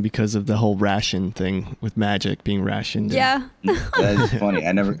teasing because of the whole ration thing with magic being rationed. Yeah. That is funny.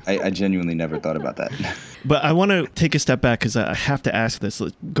 I genuinely never thought about that. But I want to take a step back because I have to ask this.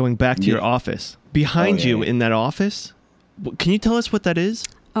 Going back to your office. Behind you in that office, can you tell us what that is?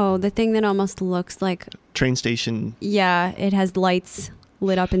 Oh, the thing that almost looks like... Train station. Yeah, it has lights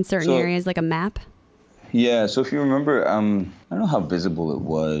lit up in certain areas, like a map. Yeah, so if you remember, I don't know how visible it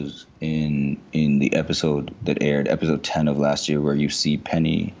was in the episode that aired, episode 10 of last year, where you see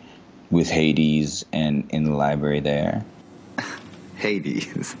Penny with Hades and in the library there.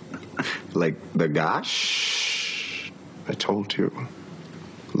 Hades? Like the guy? Shh. I told you.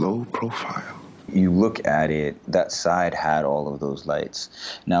 Low profile. You look at it, that side had all of those lights.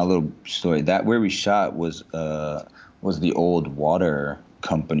 Now, a little story, that where we shot was the old water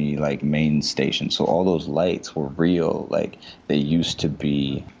company, like, main station. So all those lights were real. Like, they used to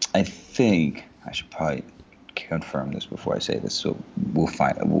be, I think, I should probably confirm this before I say this, so we'll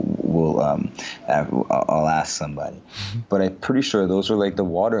find I'll ask somebody, but I'm pretty sure those are like the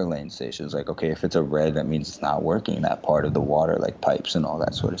water lane stations. Like, okay, if it's a red, that means it's not working, that part of the water, like pipes and all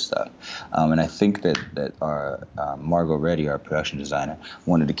that sort of stuff. And I think that our Margot Reddy, our production designer,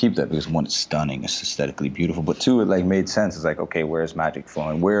 wanted to keep that because, one, it's stunning, it's aesthetically beautiful, but two, it like made sense. It's like, okay, where's magic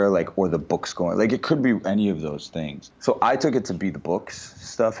flowing, where, like, or the books going, like, it could be any of those things. So I took it to be the books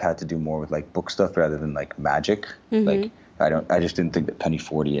stuff had to do more with, like, book stuff rather than, like, magic. Like, I just didn't think that Penny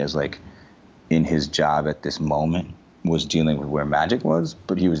 40, as, like, in his job at this moment, was dealing with where magic was,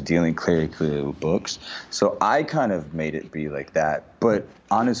 but he was dealing clearly with books. So I kind of made it be like that. But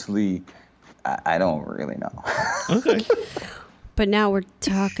honestly, I don't really know. Okay. But now we're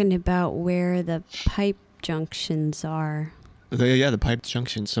talking about where the pipe junctions are. Yeah, the pipe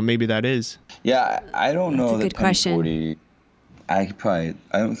junctions. So maybe that is. Yeah, I don't know that good Penny question. 40... I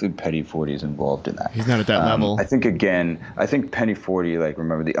don't think Penny 40 is involved in that. He's not at that level. I think Penny 40, like,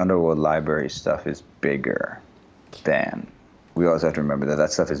 remember, the Underworld Library stuff is bigger than. We always have to remember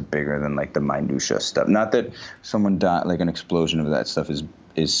that stuff is bigger than, like, the minutia stuff. Not that someone died, like, an explosion of that stuff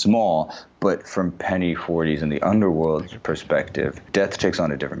is small, but from Penny 40's and the Underworld perspective, death takes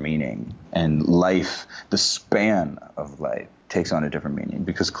on a different meaning, and life, the span of life, takes on a different meaning,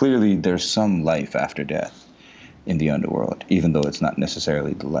 because clearly there's some life after death in the Underworld, even though it's not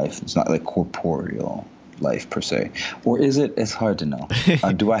necessarily the life. It's not like corporeal life per se. Or is it? It's hard to know.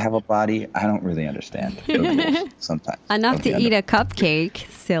 Do I have a body? I don't really understand sometimes. Enough to eat a cupcake,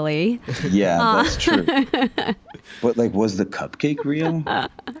 silly. Yeah, that's true. But, like, was the cupcake real?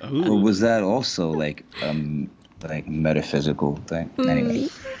 Or was that also, like metaphysical thing? Anyway.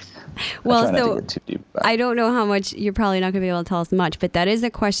 Well, so I don't know how much, you're probably not going to be able to tell us much, but that is a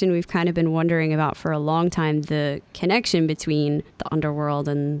question we've kind of been wondering about for a long time, the connection between the underworld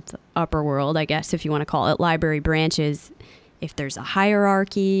and the upper world, I guess, if you want to call it, library branches, if there's a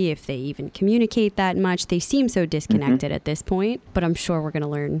hierarchy, if they even communicate that much. They seem so disconnected at this point, but I'm sure we're going to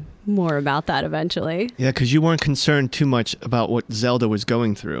learn more about that eventually. Yeah, because you weren't concerned too much about what Zelda was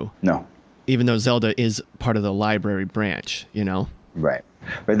going through. No. Even though Zelda is part of the library branch, you know? Right.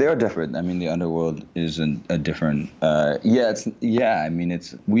 But they are different. I mean, the Underworld is a different. We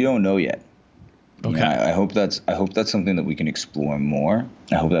don't know yet. Okay. You know, I hope that's something that we can explore more.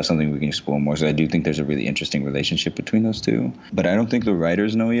 So I do think there's a really interesting relationship between those two. But I don't think the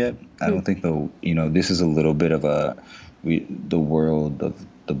writers know yet. I don't think this is a little bit of the world of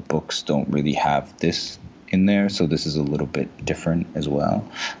the books don't really have this in there, so this is a little bit different as well,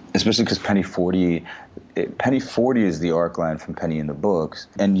 especially because Penny 40 is the arc line from Penny in the books,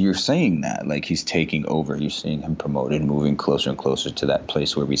 and you're saying that, like, he's taking over, you're seeing him promoted, moving closer and closer to that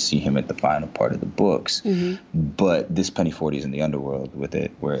place where we see him at the final part of the books. But this Penny 40 is in the Underworld with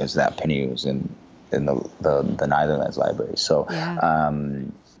it, whereas that Penny was in the Netherlands library. So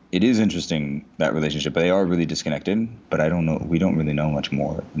it is interesting, that relationship, but they are really disconnected. But I don't know, we don't really know much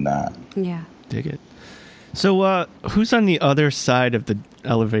more than that. Yeah. Dig it. So, who's on the other side of the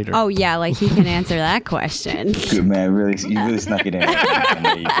elevator? Oh yeah, like he can answer that question. Good man, you really snuck it in. And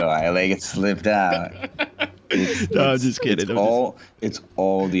there you go. I like it slipped out. No, I'm just kidding. It's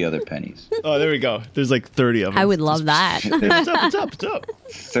all the other pennies. Oh, there we go. There's like 30 of them. I would love that. What's up?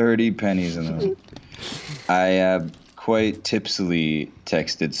 30 pennies in them. I quite tipsily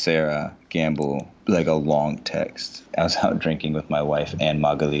texted Sarah Gamble like a long text. I was out drinking with my wife and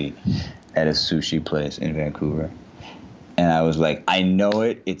Magali at a sushi place in Vancouver. And I was like, I know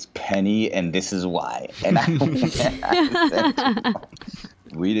it. It's Penny, and this is why. And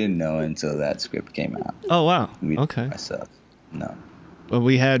we didn't know until that script came out. Oh, wow. Okay. Myself. No. Well,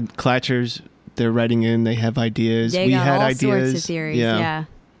 we had Clatchers. They're writing in. They have ideas. They we got had all ideas. sorts of theories. Yeah.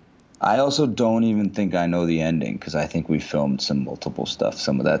 I also don't even think I know the ending because I think we filmed some multiple stuff,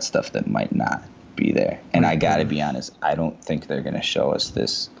 some of that stuff that might not be there. And I got to be honest, I don't think they're going to show us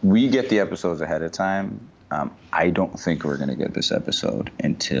this. We get the episodes ahead of time. I don't think we're going to get this episode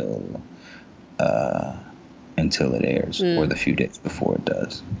until it airs or the few days before it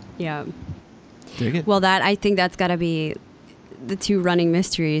does. Yeah. Dig it. Well, I think that's got to be the two running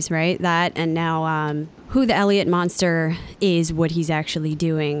mysteries, right? That and now who the Elliot monster is, what he's actually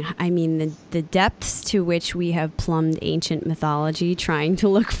doing. I mean, the depths to which we have plumbed ancient mythology trying to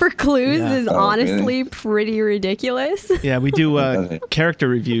look for clues is honestly pretty ridiculous. Yeah, we do character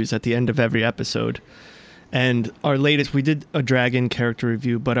reviews at the end of every episode. And our latest, we did a dragon character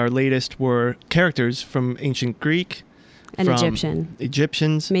review, but our latest were characters from ancient Greek. And from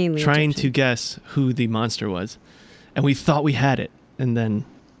Egyptians. Mainly trying Egyptian. to guess who the monster was. And we thought we had it. And then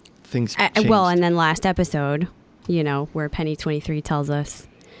things changed. Well, and then last episode, where Penny 23 tells us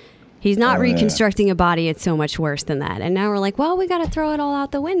he's not reconstructing a body. It's so much worse than that. And now we're like, well, we got to throw it all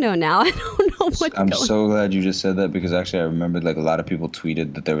out the window now. I don't know what's I'm going so glad you just said that because actually I remembered like a lot of people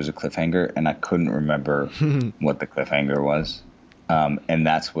tweeted that there was a cliffhanger and I couldn't remember what the cliffhanger was. And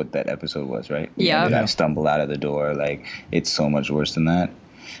that's what that episode was, right? Yeah. I stumbled out of the door. Like, it's so much worse than that.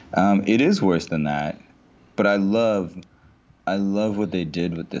 It is worse than that. But I love what they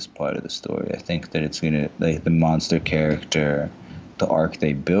did with this part of the story. I think that it's going to, like, the monster character, the arc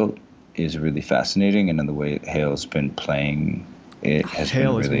they built is really fascinating. And then the way Hale's been playing it has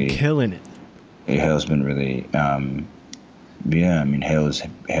been really killing it. Hale's been really, Hale's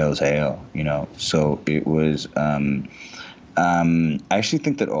Hale, So it was, I actually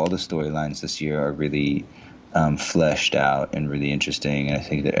think that all the storylines this year are really fleshed out and really interesting. And I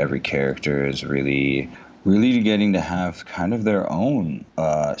think that every character is really getting to have kind of their own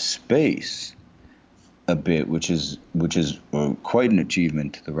space a bit, which is quite an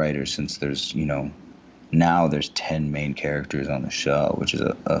achievement to the writers since there's, now there's 10 main characters on the show, which is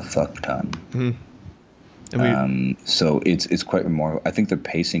a fuck ton. So it's quite remarkable. I think they're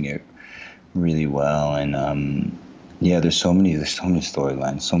pacing it really well. And, there's so many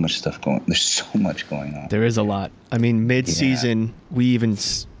storylines, so much stuff going. There's so much going on. There is a lot. I mean, mid-season, we even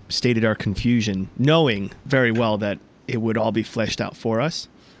stated our confusion, knowing very well that it would all be fleshed out for us.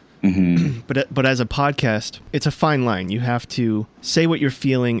 Mm-hmm. But as a podcast, it's a fine line. You have to say what you're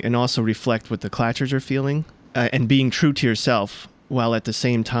feeling and also reflect what the Clatchers are feeling, and being true to yourself while at the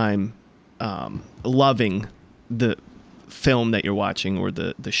same time loving the film that you're watching or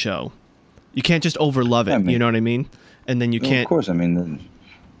the show. You can't just overlove it. You know what I mean? And then you can't. Of course, I mean,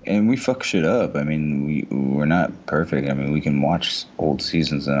 and we fuck shit up. I mean, we're not perfect. I mean, we can watch old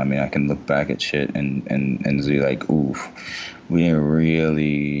seasons, and I mean, I can look back at shit and be like, oof, we didn't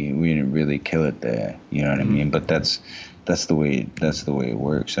really kill it there. You know what I mean? But that's the way it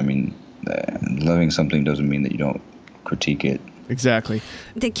works. I mean, loving something doesn't mean that you don't critique it. Exactly.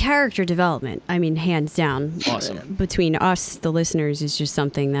 The character development, I mean, hands down, awesome. Between us, the listeners, is just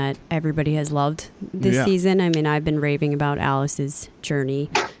something that everybody has loved this season. I mean, I've been raving about Alice's journey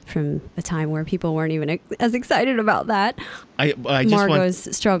from a time where people weren't even as excited about that. I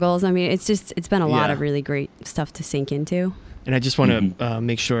Margot's struggles. I mean, it's been a lot of really great stuff to sink into. And I just want to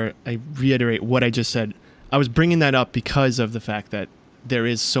make sure I reiterate what I just said. I was bringing that up because of the fact that there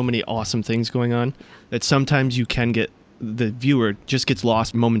is so many awesome things going on that sometimes you can get, the viewer just gets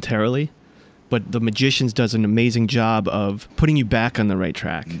lost momentarily, but the Magicians does an amazing job of putting you back on the right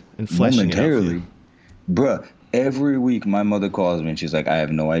track and fleshing it out for you. Bruh, every week my mother calls me and she's like, I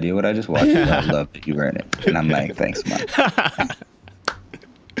have no idea what I just watched, but I love that you were in it. And I'm like, thanks, Mom.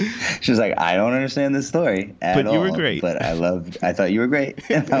 She's like, I don't understand this story at all. But you were great. But I thought you were great.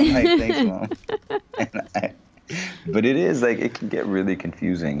 And I'm like, thanks, Mom. But it is like, it can get really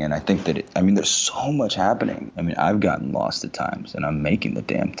confusing. And I think that, there's so much happening. I mean, I've gotten lost at times and I'm making the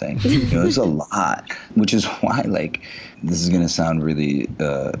damn thing. There's a lot, which is why, like, this is going to sound really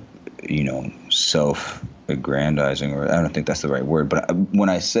self-aggrandizing, or I don't think that's the right word, but when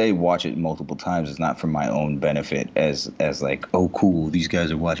I say watch it multiple times, it's not for my own benefit as like, oh, cool, these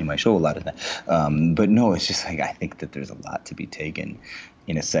guys are watching my show a lot of that. But no, it's just like, I think that there's a lot to be taken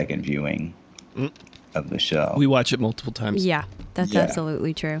in a second viewing of the show. We watch it multiple times. Yeah, that's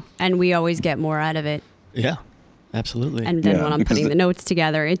absolutely true. And we always get more out of it. Yeah, absolutely. And then when I'm putting the notes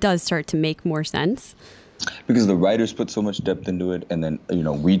together, it does start to make more sense. Because the writers put so much depth into it, and then,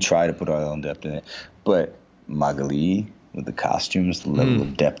 we try to put our own depth in it. But Magali, with the costumes, the level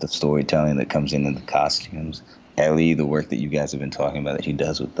of depth of storytelling that comes in the costumes. Ellie, the work that you guys have been talking about that she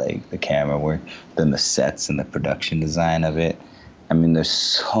does with, like, the camera work. Then the sets and the production design of it. I mean, there's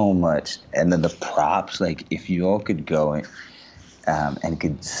so much. And then the props, like, if you all could go and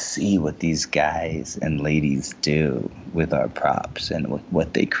could see what these guys and ladies do with our props and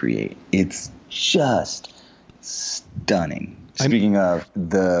what they create, it's just stunning. Speaking of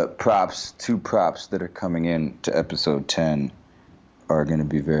the props, 2 props that are coming in to episode 10 are going to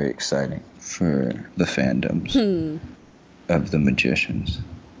be very exciting for the fandoms of the Magicians.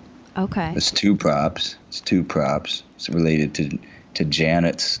 Okay. It's 2 props. It's related to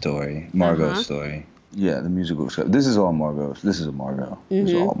Janet's story, Margot's story. Yeah, the musical stuff. This is all Margot's. This is a Margot. This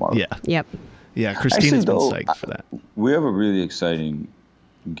is all Margot. Yeah. Yep. Yeah, Christina's been psyched for that. We have a really exciting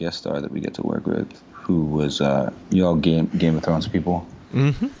guest star that we get to work with, who was y'all Game of Thrones people.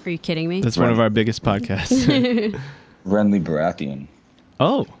 Mm-hmm. Are you kidding me? That's one of our biggest podcasts. Renly Baratheon.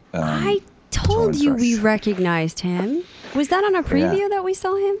 Oh. I told you we recognized him. Was that on a preview that we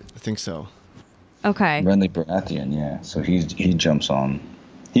saw him? I think so. Okay. Renly Baratheon, yeah. So he jumps on.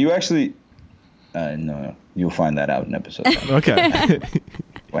 You actually... no, you'll find that out in episode 10. Okay.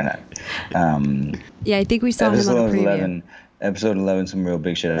 Why not? Yeah, I think we saw him on a preview. Episode 11, some real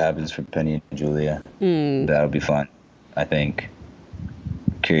big shit happens for Penny and Julia. That'll be fun, I think.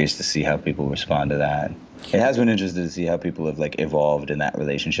 Curious to see how people respond to that. It has been interesting to see how people have, like, evolved in that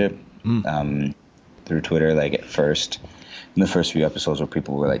relationship through Twitter. Like, at first, in the first few episodes where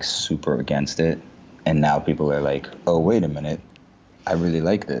people were, like, super against it, and now people are like, oh, wait a minute, I really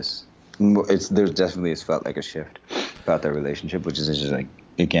like this. It's felt like a shift about their relationship, which is just, like,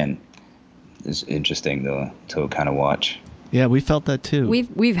 again, it's interesting to kind of watch. Yeah, we felt that too.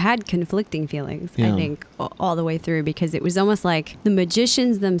 We've had conflicting feelings, I think, all the way through, because it was almost like the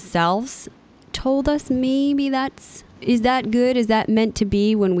magicians themselves told us maybe is that good? Is that meant to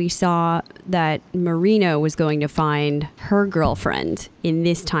be, when we saw that Marina was going to find her girlfriend in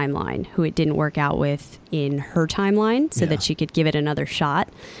this timeline, who it didn't work out with in her timeline, so that she could give it another shot.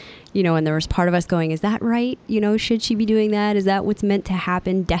 And there was part of us going, is that right? Should she be doing that? Is that what's meant to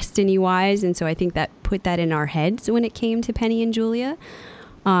happen destiny-wise? And so I think that put that in our heads when it came to Penny and Julia.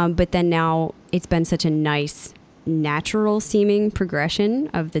 But then now it's been such a nice, natural-seeming progression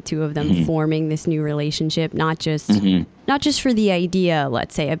of the 2 of them forming this new relationship, not just for the idea,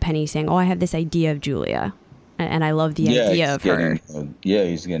 let's say, of Penny saying, oh, I have this idea of Julia. And I love the idea of her.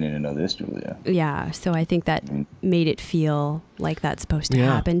 He's getting to know this Julia. Yeah, so I think that made it feel like that's supposed to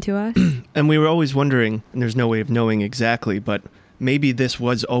happen to us. And we were always wondering, and there's no way of knowing exactly, but maybe this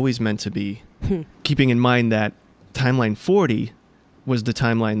was always meant to be, keeping in mind that timeline 40 was the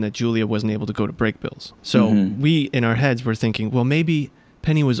timeline that Julia wasn't able to go to Breakbills. So we, in our heads, were thinking, well, maybe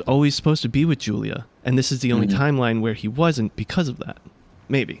Penny was always supposed to be with Julia, and this is the only timeline where he wasn't because of that.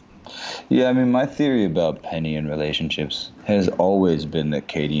 Maybe. Yeah, I mean, my theory about Penny and relationships has always been that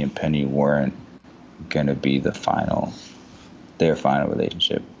Katie and Penny weren't going to be their final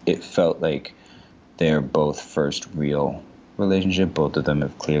relationship. It felt like they're both first real relationship. Both of them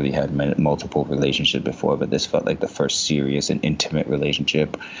have clearly had multiple relationships before, but this felt like the first serious and intimate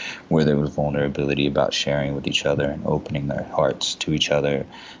relationship where there was vulnerability about sharing with each other and opening their hearts to each other.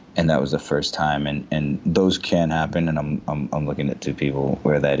 And that was the first time, and those can happen, and I'm looking at 2 people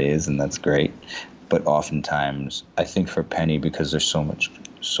where that is, and that's great. But oftentimes, I think for Penny, because there's so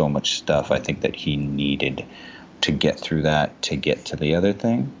much stuff, I think that he needed to get through that to get to the other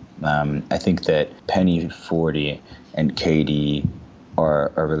thing. I think that Penny 40 and Katie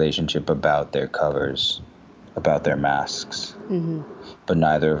are a relationship about their covers, about their masks, but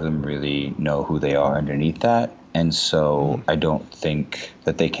neither of them really know who they are underneath that. And so I don't think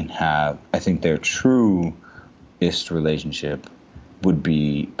that they can have, I think their truest relationship would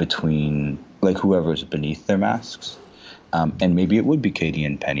be between, like, whoever's beneath their masks. And maybe it would be Katie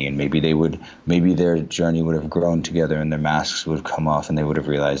and Penny, and maybe their journey would have grown together and their masks would have come off and they would have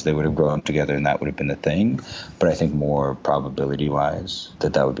realized they would have grown together and that would have been the thing. But I think more probability-wise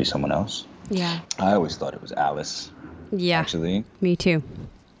that would be someone else. Yeah. I always thought it was Alice. Yeah. Actually. Me too.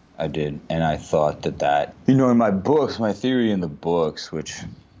 I did. And I thought that, in my books, my theory in the books, which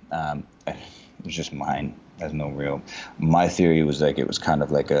It's just mine. Has no real. My theory was like it was kind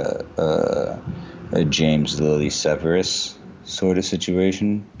of like a James Lilly Severus sort of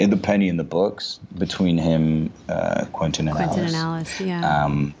situation in the Penny in the books between him, Quentin and Alice.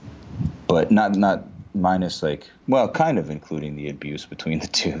 Yeah. But not minus like, well, kind of including the abuse between the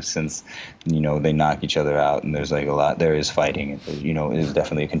two, since they knock each other out and there's like a lot. There is fighting. It is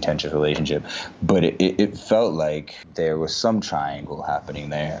definitely a contentious relationship, but it felt like there was some triangle happening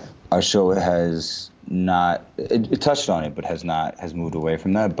there. Our show has not. It touched on it, but has moved away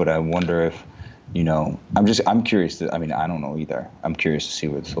from that. But I wonder if. I'm curious I don't know either. I'm curious to see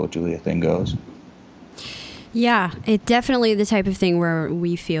where this whole Julia thing goes. Yeah, it definitely the type of thing where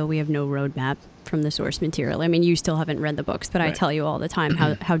we feel we have no roadmap from the source material. I mean, you still haven't read the books, but right. I tell you all the time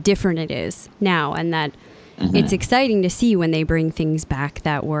how different it is now, and that it's exciting to see when they bring things back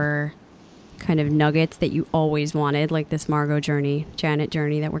that were kind of nuggets that you always wanted, like this Margot journey, Janet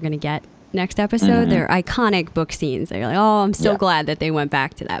journey that we're going to get next episode. They're iconic book scenes. They're like, oh, I'm so glad that they went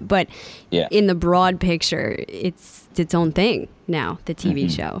back to that. But in the broad picture, it's its own thing now, the TV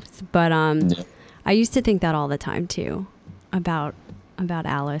show. But I used to think that all the time too about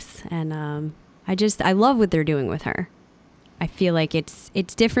Alice, and I love what they're doing with her. I feel like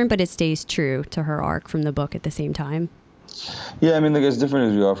it's different, but it stays true to her arc from the book at the same time. Yeah, I mean, like as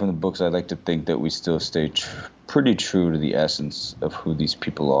different as we are from the books, I like to think that we still stay pretty true to the essence of who these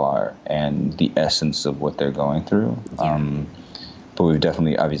people are and the essence of what they're going through. Yeah. But we've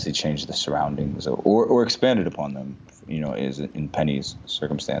definitely, obviously, changed the surroundings or expanded upon them. Is in Penny's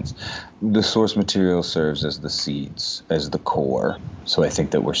circumstance. The source material serves as the seeds, as the core. So I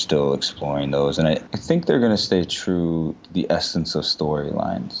think that we're still exploring those. And I think they're going to stay true to the essence of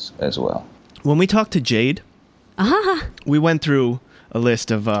storylines as well. When we talked to Jade, we went through a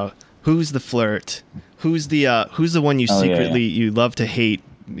list of who's the flirt, who's the one you secretly you love to hate.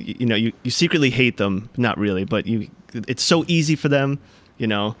 You secretly hate them, not really, but it's so easy for them,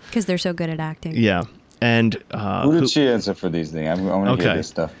 because they're so good at acting. Yeah. And who did she answer for these things? I want to hear this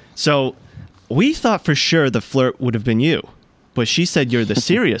stuff. So we thought for sure the flirt would have been you, but she said you're the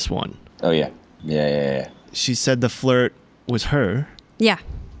serious one. Oh yeah. She said the flirt was her. Yeah.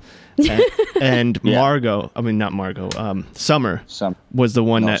 And Margot, not Margot. Summer was the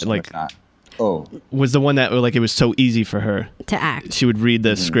one that was the one that it was so easy for her to act. She would read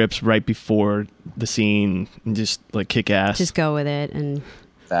the scripts right before the scene and just kick ass. Just go with it and.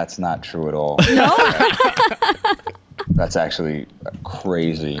 That's not true at all. No? That's actually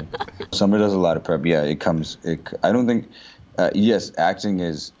crazy. Summer does a lot of prep. Yeah, I don't think... yes, acting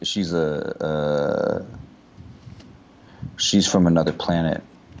is... She's she's from another planet.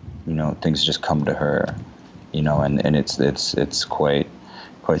 Things just come to her. And it's quite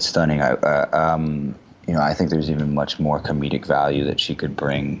stunning. I think there's even much more comedic value that she could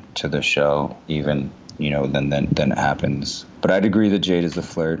bring to the show, even... than it happens. But I'd agree that Jade is the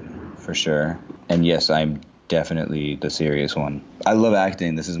flirt, for sure. And yes, I'm definitely the serious one. I love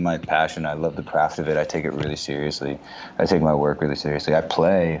acting. This is my passion. I love the craft of it. I take it really seriously. I take my work really seriously. I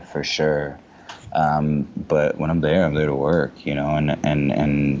play, for sure. But when I'm there to work,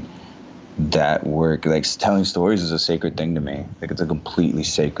 and that work, like telling stories is a sacred thing to me. Like it's a completely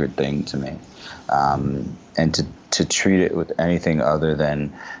sacred thing to me. And to treat it with anything other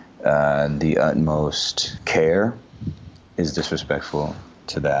than the utmost care is disrespectful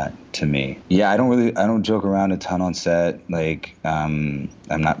to me. Yeah, I don't joke around a ton on set. Like, I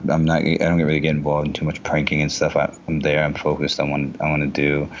don't really get involved in too much pranking and stuff. I'm there. I'm focused on what I want to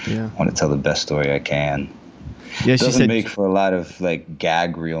do. Yeah. I want to tell the best story I can. Yeah, it doesn't make for a lot of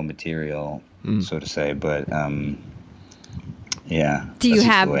gag reel material, so to say. But yeah. Do you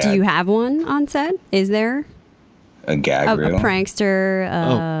have one on set? Is there a gag reel? A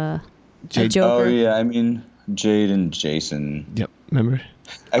prankster, a joker? Oh yeah, Jade and Jason. Yep, remember?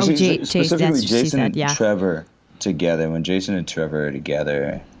 Actually, specifically Jason and Trevor together. When Jason and Trevor are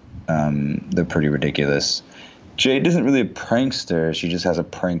together, they're pretty ridiculous. Jade isn't really a prankster. She just has a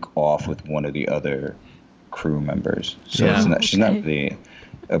prank off with one of the other crew members. So she's not really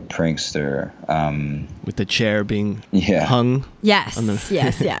a prankster. With the chair being hung? Yes,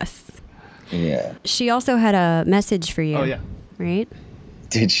 yes. Yeah. She also had a message for you. Oh, yeah. Right?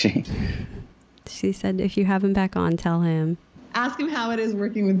 Did she? She said, if you have him back on, tell him. Ask him how it is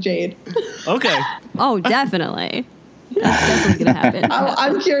working with Jade. Okay. Oh, definitely. That's definitely going to happen.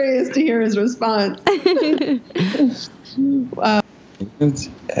 I'm curious to hear his response.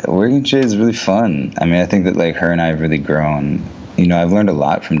 Working with Jade is really fun. I think that her and I have really grown. I've learned a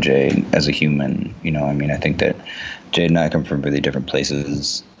lot from Jade as a human. I think that Jade and I come from really different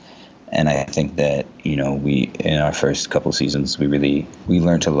places. And I think that, we, in our first couple seasons, we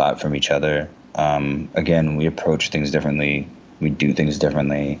learned a lot from each other. Again, we approach things differently. We do things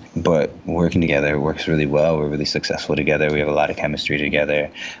differently, but working together works really well. We're really successful together. We have a lot of chemistry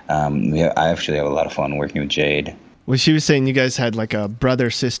together. I actually have a lot of fun working with Jade. Well, she was saying you guys had like a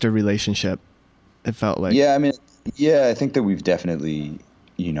brother-sister relationship. It felt like. Yeah, I think that we've definitely,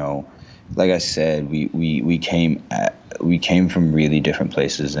 like I said, we came from really different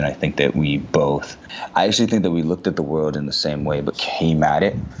places, and I think that I actually think that we looked at the world in the same way, but came at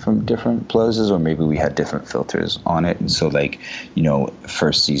it from different places, or maybe we had different filters on it. And so, like,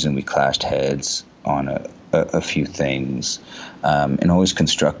 first season we clashed heads on a few things, in always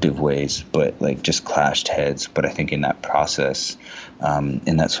constructive ways, but like just clashed heads. But I think in that process,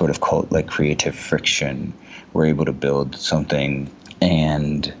 in that sort of creative friction, we're able to build something.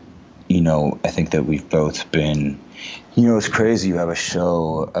 And I think that we've both been, it's crazy. You have a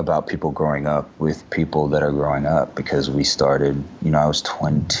show about people growing up with people that are growing up, because we started, I was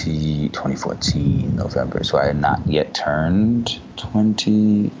 2014 November, so I had not yet turned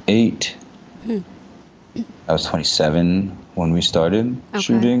 28. I was 27 when we started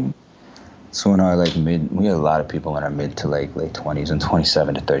shooting. So in our we had a lot of people in our mid to late 20s, and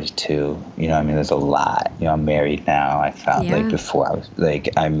 27 to 32. There's a lot. I'm married now. I found before I was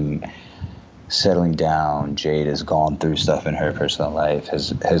I'm settling down. Jade has gone through stuff in her personal life,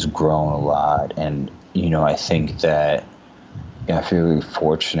 has grown a lot, and I think that I feel really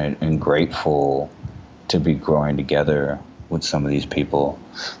fortunate and grateful to be growing together with some of these people.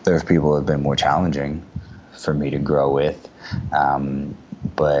 There are people that have been more challenging for me to grow with,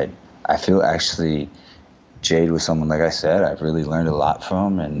 but I feel actually Jade was someone, like I said, I've really learned a lot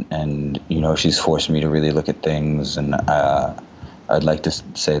from, and she's forced me to really look at things, and I'd like to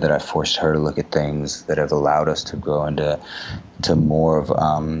say that I forced her to look at things that have allowed us to grow into more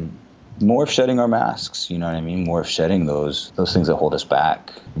of shedding our masks, more of shedding those things that hold us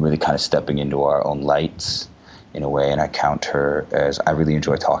back, really kind of stepping into our own lights in a way. And I count her as, I really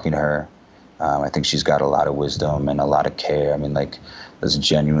enjoy talking to her. I think she's got a lot of wisdom and a lot of care. This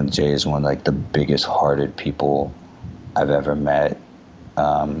genuine Jay is one of the biggest hearted people I've ever met.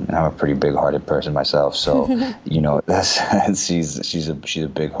 And I'm a pretty big hearted person myself. So, she's a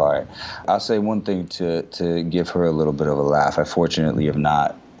big heart. I'll say one thing to give her a little bit of a laugh. I fortunately have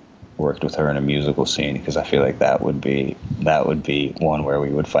not worked with her in a musical scene, because I feel like that would be one where we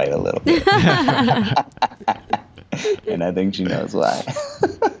would fight a little bit. And I think she knows why.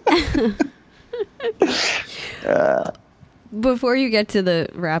 Before you get to the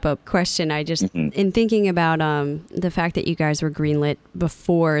wrap-up question, I just, in thinking about the fact that you guys were greenlit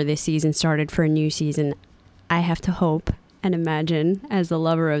before this season started for a new season, I have to hope and imagine, as a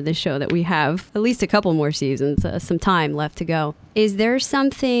lover of the show, that we have at least a couple more seasons, some time left to go. Is there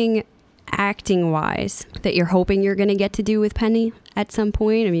something acting-wise that you're hoping you're going to get to do with Penny at some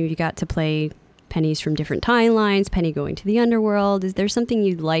point? You got to play Pennies from different timelines, Penny going to the underworld. Is there something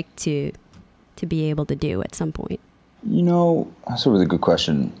you'd like to be able to do at some point? That's a really good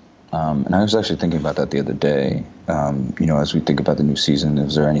question. And I was actually thinking about that the other day. As we think about the new season,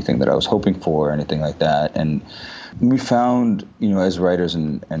 is there anything that I was hoping for or anything like that? And we found, as writers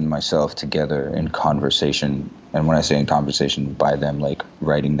and myself together in conversation, and when I say in conversation, by them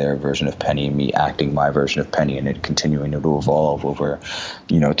writing their version of Penny and me acting my version of Penny, and it continuing to evolve over,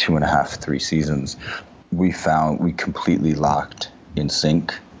 2.5, 3 seasons, we found we completely locked in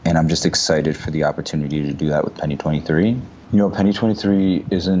sync. And I'm just excited for the opportunity to do that with Penny 23. Penny 23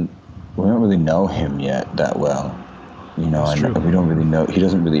 we don't really know him yet that well, and we don't really know, he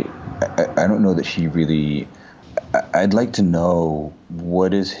doesn't really, I don't know that he really, I'd like to know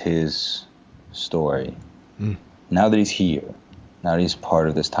what is his story. Now that he's here, now that he's part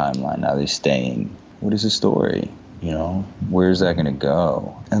of this timeline, now that he's staying, what is his story? Where is that going to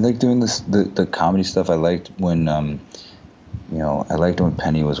go? I like doing the comedy stuff. I liked when, I liked when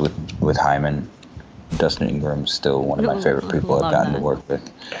Penny was with Hyman. Dustin Ingram's still one of my favorite people I've gotten to work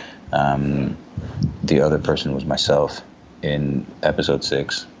with. The other person was myself in episode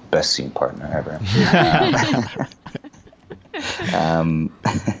 6. Best scene partner ever.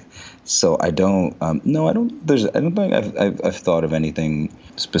 So I don't think I've thought of anything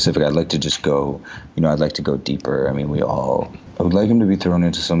specific. I'd like to just go, I'd like to go deeper. I would like him to be thrown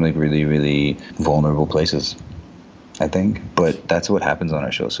into some really, really vulnerable places, I think, but that's what happens on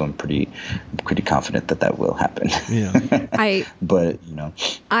our show. So I'm pretty confident that will happen. Yeah.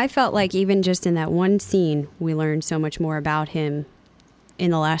 I felt like even just in that one scene, we learned so much more about him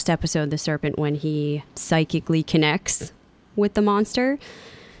in the last episode, The Serpent, when he psychically connects with the monster.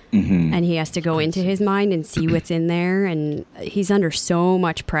 And he has to go into his mind and see what's in there. And he's under so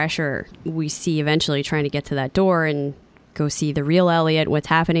much pressure. We see eventually trying to get to that door and go see the real Elliot, what's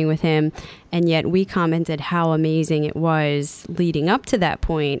happening with him. And yet we commented how amazing it was leading up to that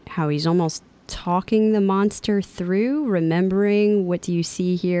point, how he's almost talking the monster through, remembering what do you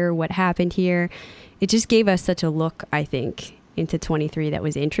see here, what happened here. It just gave us such a look, I think, into 23 that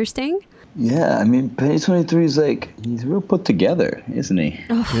was interesting. Yeah, I mean, Penny 23 is like, he's real put together, isn't he?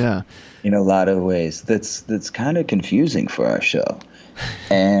 Yeah. In a lot of ways. That's kind of confusing for our show.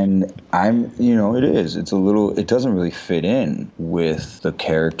 And it is. It doesn't really fit in with the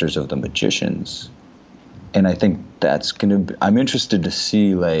characters of the magicians. And I think I'm interested to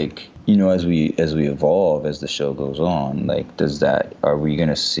see, like, as we evolve, as the show goes on, like, are we going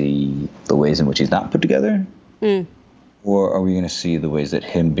to see the ways in which he's not put together? Or are we going to see the ways that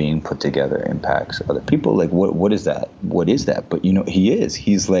him being put together impacts other people? Like, what is that? What is that? But, he is.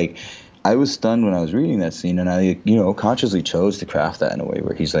 He's like, I was stunned when I was reading that scene, and I, consciously chose to craft that in a way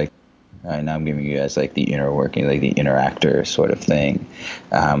where he's like, all right, now I'm giving you guys, like, the inner working, like, the inner actor sort of thing.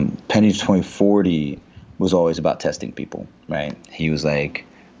 Penny 2040 was always about testing people, right? He was like,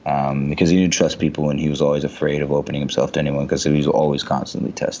 because he didn't trust people, and he was always afraid of opening himself to anyone because he was always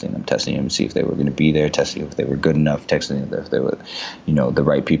constantly testing them to see if they were going to be there, testing if they were good enough, testing if they were, the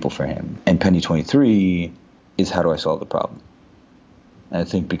right people for him. And Penny 23 is, how do I solve the problem? And I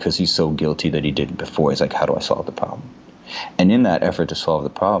think because he's so guilty that he did it before, he's like, how do I solve the problem? And in that effort to solve the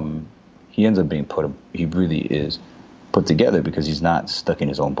problem, he ends up being he really is put together because he's not stuck in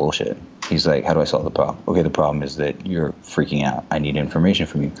his own bullshit. He's like, how do I solve the problem? Okay, the problem is that you're freaking out. I need information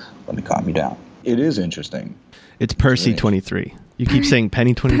from you. Let me calm you down. It is interesting. It's Percy 23. You keep saying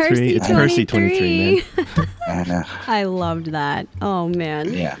Penny 23. It's Percy 23, man. I know. I loved that. Oh,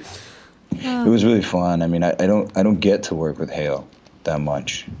 man. Yeah. It was really fun. I mean, I don't get to work with Hale that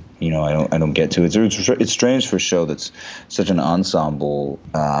much. I don't get to it. It's strange for a show that's such an ensemble,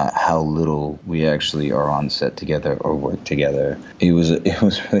 how little we actually are on set together or work together. It was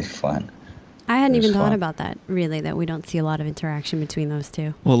really fun. I hadn't even thought about that, really, that we don't see a lot of interaction between those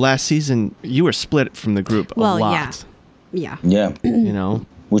two. Well, last season, you were split from the group a lot. Yeah. Yeah.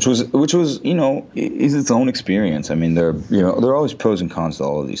 Which was, is its own experience. I mean, there are always pros and cons to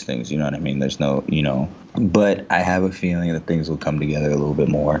all of these things. You know what I mean? There's no, but I have a feeling that things will come together a little bit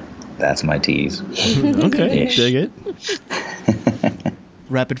more. That's my tease. Okay, dig it.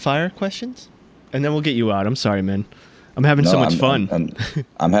 Rapid fire questions? And then we'll get you out. I'm sorry, man. I'm having so much fun.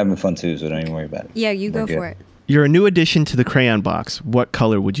 I'm having fun too, so don't even worry about it. Yeah, you go for it. You're a new addition to the crayon box. What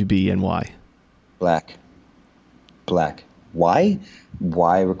color would you be and why? Black. Why?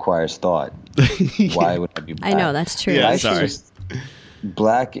 Why requires thought. Why would I be black? I know, that's true. Yeah, sorry.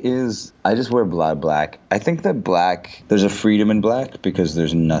 Black is, I just wear black. I think that black, there's a freedom in black because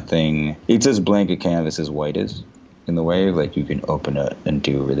there's nothing, it's as blank a canvas as white is in the way, like you can open it and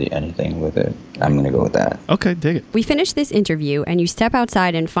do really anything with it. I'm going to go with that. Okay, dig it. We finish this interview and you step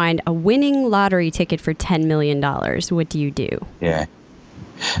outside and find a winning lottery ticket for $10 million. What do you do? Yeah.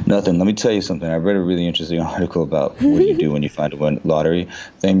 Nothing. Let me tell you something. I read a really interesting article about what you do when you find a lottery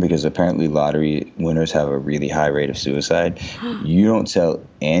thing, because apparently lottery winners have a really high rate of suicide. You don't tell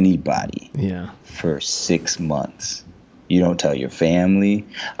anybody for 6 months. You don't tell your family.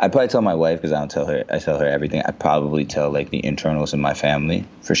 I probably tell my wife because I don't tell her. I tell her everything. I probably tell like the internals in my family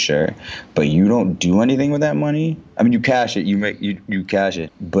for sure. But you don't do anything with that money. I mean, you cash it. You cash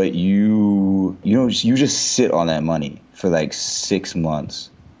it. But you just sit on that money for like 6 months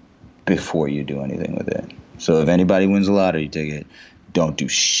before you do anything with it. So if anybody wins a lottery ticket, don't do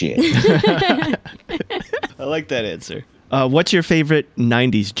shit. I like that answer. What's your favorite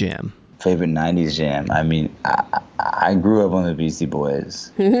 90s jam? Favorite 90s jam? I mean, I grew up on the Beastie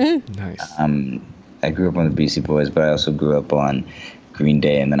Boys. Nice. I grew up on the Beastie Boys, but I also grew up on Green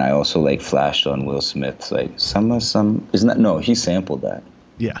Day, and then I also like flashed on Will Smith's like isn't that, no, he sampled that.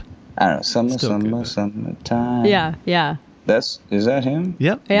 Yeah. I don't know, summertime. Yeah. Is that him?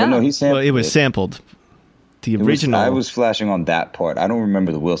 Yep. Yeah. But no, he sampled. Well, it was sampled. The original. I was flashing on that part. I don't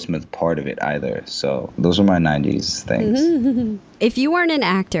remember the Will Smith part of it either. So those were my 90s things. If you weren't an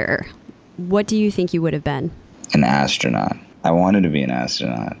actor, what do you think you would have been? An astronaut. I wanted to be an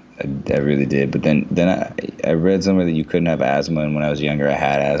astronaut. I really did. But then I read somewhere that you couldn't have asthma, and when I was younger, I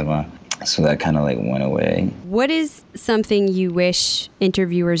had asthma. So that kind of like went away. What is something you wish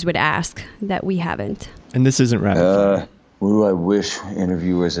interviewers would ask that we haven't? And this isn't rapid fire. What do I wish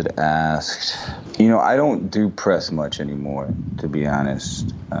interviewers had asked? I don't do press much anymore, to be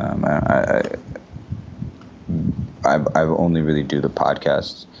honest. I've only really do the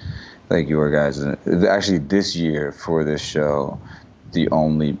podcasts like your guys. Actually, this year for this show, the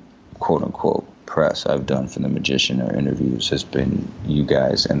only quote unquote press I've done for The Magician or interviews has been you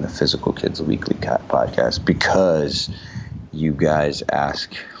guys and the Physical Kids Weekly podcast, because you guys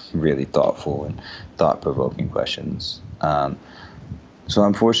ask really thoughtful and thought-provoking questions. So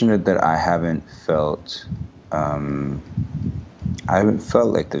I'm fortunate that I haven't felt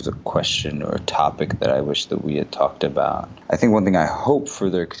like there's a question or a topic that I wish that we had talked about. I think one thing I hope for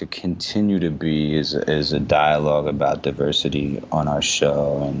there to continue to be is a dialogue about diversity on our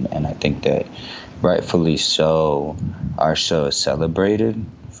show, and I think that rightfully so, our show is celebrated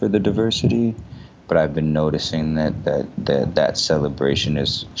for the diversity, but I've been noticing that celebration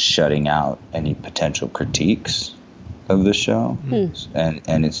is shutting out any potential critiques of the show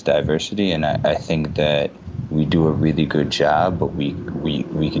and its diversity, and I think that we do a really good job, but we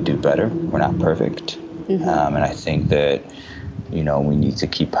could do better. We're not perfect. And I think that, we need to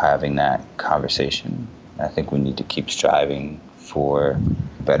keep having that conversation. I think we need to keep striving for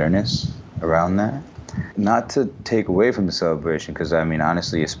betterness around that. Not to take away from the celebration, because,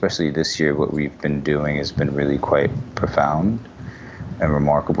 honestly, especially this year, what we've been doing has been really quite profound and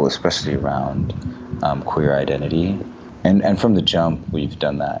remarkable, especially around queer identity. And from the jump, we've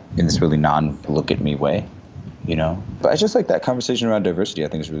done that in this really non-look-at-me way. But I just like that conversation around diversity. I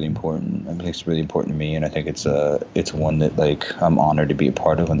think it's really important. I think it's really important to me, and I think it's one that I'm honored to be a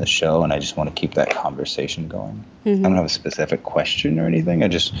part of on the show, and I just want to keep that conversation going. I don't have a specific question or anything. I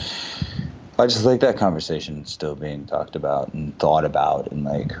just like that conversation still being talked about and thought about, and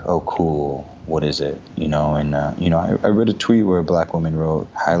oh, cool, what is it? I read a tweet where a Black woman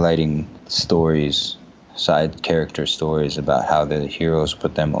wrote highlighting stories, side character stories about how the heroes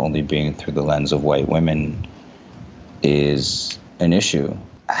put them only being through the lens of white women is an issue.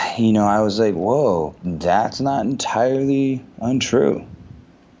 I was like, whoa, that's not entirely untrue.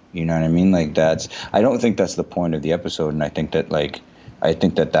 You know what I mean? I don't think that's the point of the episode, and I think that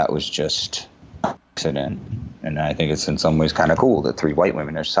that was just an accident. And I think it's in some ways kind of cool that 3 white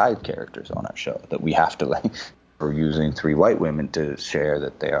women are side characters on our show, that we have to we're using 3 white women to share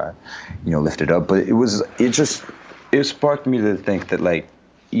that they are, lifted up. But it sparked me to think that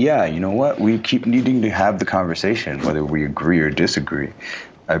yeah, you know what? We keep needing to have the conversation, whether we agree or disagree.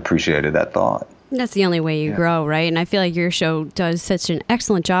 I appreciated that thought. That's the only way you grow, right? And I feel like your show does such an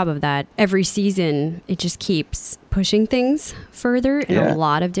excellent job of that. Every season, it just keeps pushing things further in a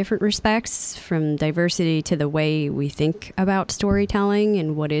lot of different respects, from diversity to the way we think about storytelling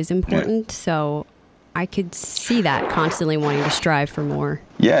and what is important. Yeah. So I could see that constantly wanting to strive for more.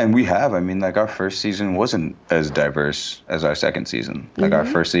 Yeah, and we have. Our first season wasn't as diverse as our second season. Our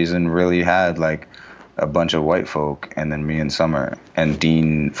first season really had a bunch of white folk, and then me and Summer and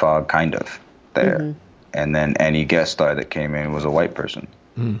Dean Fogg kind of there. And then any guest star that came in was a white person.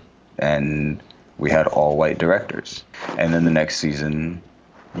 And we had all white directors. And then the next season,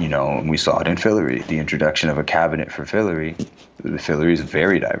 we saw it in Fillory, the introduction of a cabinet for Fillory. Fillory is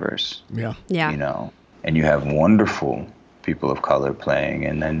very diverse. Yeah. And you have wonderful people of color playing,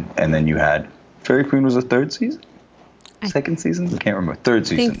 and then you had Fairy Queen was the third season, second season, I can't remember, third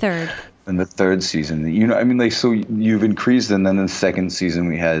season. I think third. And the third season, so you've increased, and then the second season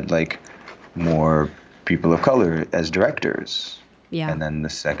we had more people of color as directors. Yeah. And then the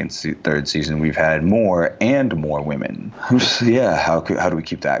third season we've had more and more women. How do we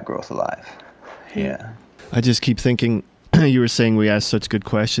keep that growth alive? Yeah. I just keep thinking, you were saying we asked such good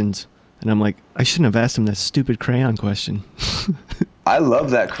questions. And I'm like, I shouldn't have asked him that stupid crayon question. I love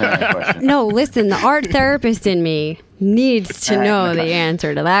that crayon question. No, listen, the art therapist in me needs to know the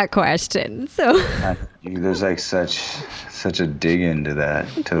answer to that question. So there's such a dig into that.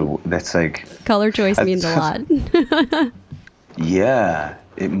 That's color choice means a lot. Yeah,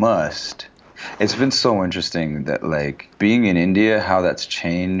 it must. It's been so interesting that being in India, how that's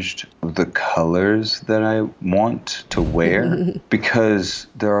changed the colors that I want to wear, because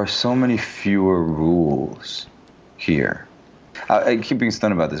there are so many fewer rules here. I keep being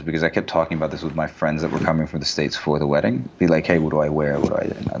stunned about this because I kept talking about this with my friends that were coming from the States for the wedding. Be like, hey, what do I wear? What do I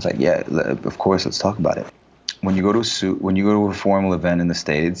do? And I was like, yeah, of course, let's talk about it. When you go to a formal event in the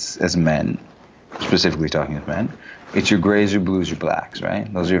States as men, specifically talking as men, it's your grays, your blues, your blacks,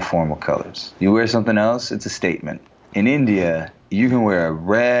 right? Those are your formal colors. You wear something else, it's a statement. In India, you can wear a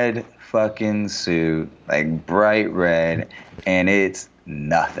red fucking suit, bright red, and it's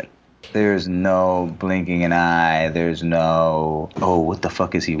nothing. There's no blinking an eye. There's no, oh, what the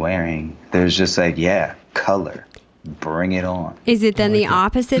fuck is he wearing? There's just color. Bring it on. Is it then the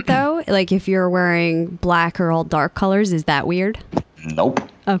opposite, though? If you're wearing black or all dark colors, is that weird? Nope.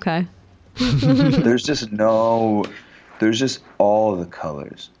 Okay. There's just no there's just all the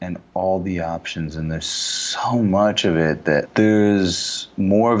colors and all the options, and there's so much of it that there's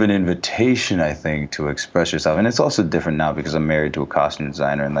more of an invitation, I think, to express yourself. And it's also different now because I'm married to a costume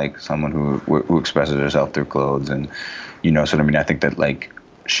designer and like someone who expresses herself through clothes, and so what I mean. I think that like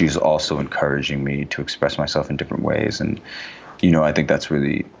she's also encouraging me to express myself in different ways, and I think that's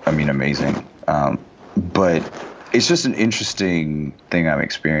really, amazing. But it's just an interesting thing I'm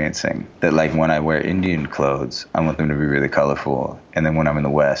experiencing, that like when I wear Indian clothes, I want them to be really colorful. And then when I'm in the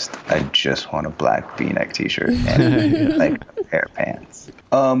West, I just want a black V-neck t-shirt and like a pair of pants.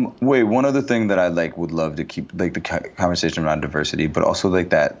 Wait, one other thing that I like would love to keep, like the conversation around diversity, but also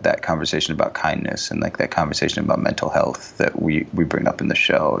like that conversation about kindness and like that conversation about mental health that we bring up in the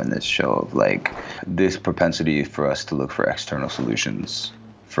show, and this show of like this propensity for us to look for external solutions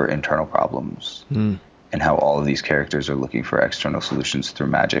for internal problems. And how all of these characters are looking for external solutions through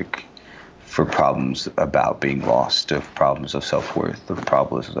magic for problems about being lost, of problems of self-worth, of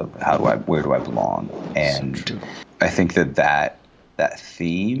problems of where do I belong. And so I think that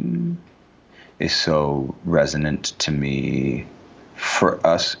theme is so resonant to me for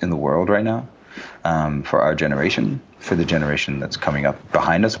us in the world right now, for our generation, for the generation that's coming up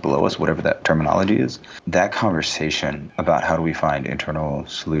behind us, below us, whatever that terminology is. That conversation about how do we find internal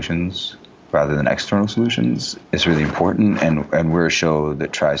solutions rather than external solutions is really important, and we're a show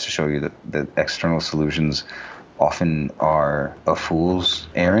that tries to show you that external solutions often are a fool's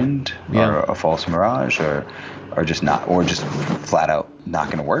errand, or a false mirage, or just not, or just flat out not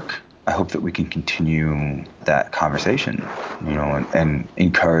going to work. I hope that we can continue that conversation, and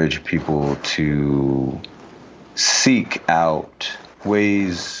encourage people to seek out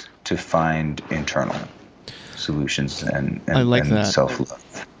ways to find internal solutions and I like that.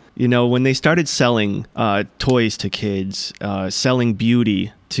 Self-love. When they started selling toys to kids, selling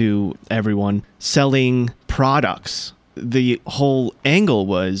beauty to everyone, selling products, the whole angle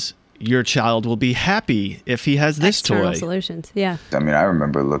was your child will be happy if he has this External toy. solutions, yeah. I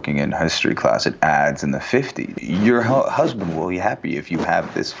remember looking in history class at ads in the 50s. Your husband will be happy if you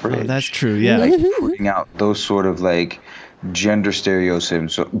have this fridge. Oh, that's true, yeah. Like putting out those sort of like gender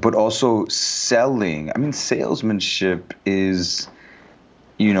stereotypes, but also selling. Salesmanship is...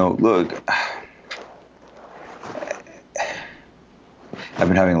 look, I've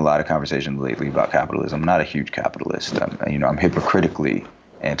been having a lot of conversations lately about capitalism. I'm not a huge capitalist. I'm hypocritically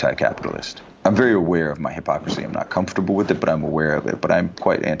anti-capitalist. I'm very aware of my hypocrisy. I'm not comfortable with it, but I'm aware of it. But I'm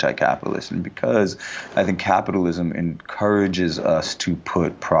quite anti-capitalist. And because I think capitalism encourages us to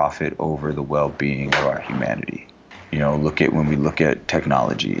put profit over the well-being of our humanity. When we look at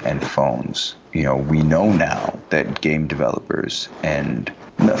technology and phones, we know now that game developers and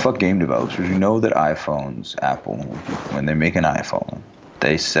fuck game developers, we know that iPhones, Apple, when they make an iPhone,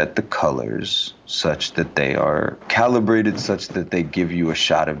 they set the colors such that they are calibrated such that they give you a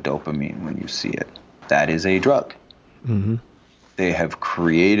shot of dopamine when you see it. That is a drug. Mm-hmm. They have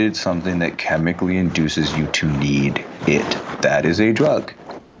created something that chemically induces you to need it. That is a drug.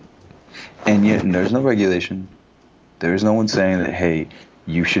 And yet there's no regulation. There's no one saying that, hey,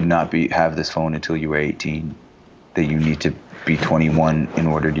 you should not have this phone until you are 18, that you need to be 21 in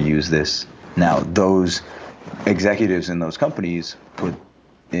order to use this. Now, those executives in those companies would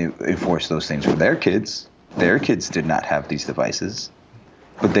enforce those things for their kids. Their kids did not have these devices,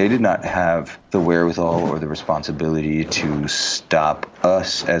 but they did not have the wherewithal or the responsibility to stop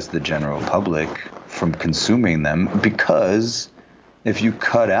us as the general public from consuming them, because if you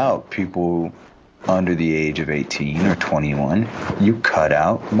cut out people under the age of 18 or 21, you cut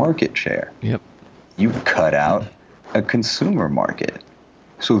out market share. Yep. You cut out a consumer market.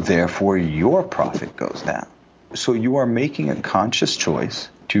 So therefore your profit goes down. So you are making a conscious choice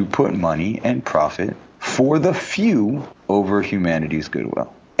to put money and profit for the few over humanity's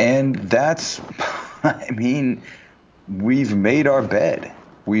goodwill. And that's, we've made our bed.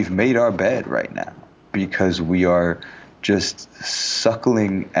 We've made our bed right now because we are just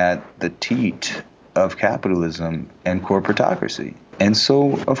suckling at the teat of capitalism and corporatocracy. And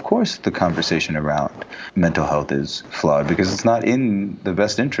so, of course, the conversation around mental health is flawed because it's not in the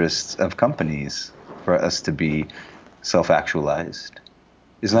best interests of companies for us to be self-actualized.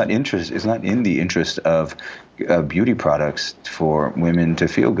 It's not in the interest of beauty products for women to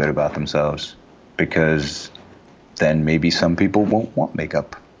feel good about themselves, because then maybe some people won't want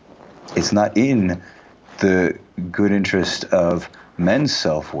makeup. It's not in the good interest of men's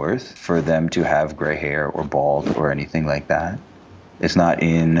self-worth for them to have gray hair or bald or anything like that. It's not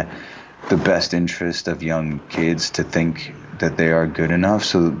in the best interest of young kids to think that they are good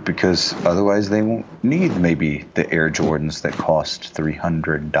enough, because otherwise they won't need maybe the Air Jordans that cost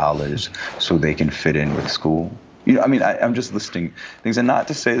 $300 so they can fit in with school. You know, I mean, I'm just listing things, and not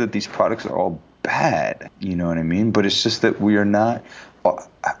to say that these products are all bad, you know what I mean? But it's just that we are not,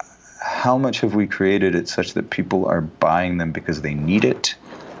 how much have we created it such that people are buying them because they need it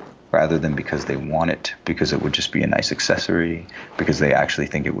rather than because they want it, because it would just be a nice accessory, because they actually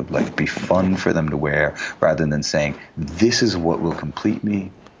think it would like be fun for them to wear, rather than saying, this is what will complete me,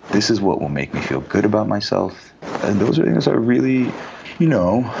 this is what will make me feel good about myself. And those are things that are really, you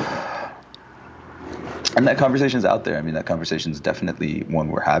know, and that conversation's out there. I mean, that conversation's definitely one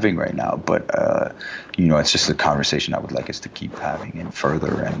we're having right now, but you know, it's just a conversation I would like us to keep having and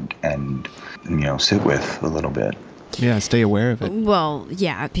further and you know, sit with a little bit. Yeah, stay aware of it. Well,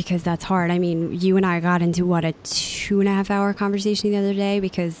 yeah, because that's hard. I mean, you and I got into, a 2.5-hour conversation the other day,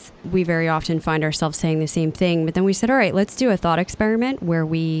 because we very often find ourselves saying the same thing. But then we said, all right, let's do a thought experiment where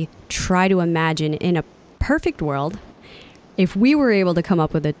we try to imagine, in a perfect world, if we were able to come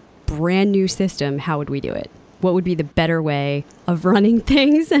up with a brand new system, how would we do it? What would be the better way of running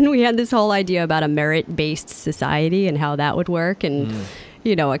things? And we had this whole idea about a merit-based society and how that would work, and,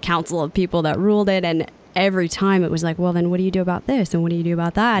 you know, a council of people that ruled it. And every time it was like, well, then what do you do about this? And what do you do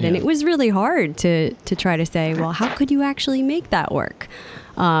about that? Yeah. And it was really hard to try to say, well, how could you actually make that work?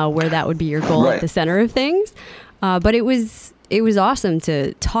 Where that would be your goal at the center of things. But it was awesome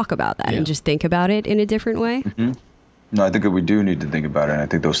to talk about that and just think about it in a different way. Mm-hmm. No, I think that we do need to think about it. And I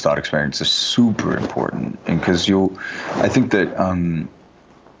think those thought experiments are super important. And because I think that,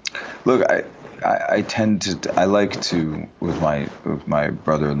 look, I tend to, I like to, with my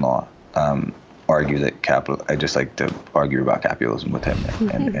brother-in-law, argue that I just like to argue about capitalism with him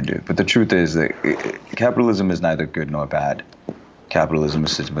and do it. But the truth is that capitalism is neither good nor bad. Capitalism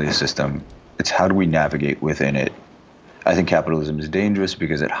is simply a system. It's how do we navigate within it. I think capitalism is dangerous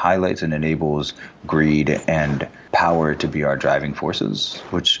because it highlights and enables greed and power to be our driving forces,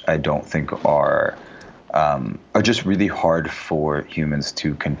 which I don't think are just really hard for humans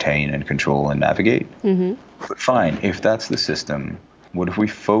to contain and control and navigate. Mm-hmm. But fine, if that's the system, what if we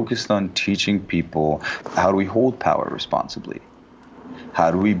focused on teaching people how do we hold power responsibly?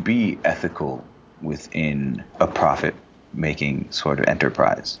 How do we be ethical within a profit-making sort of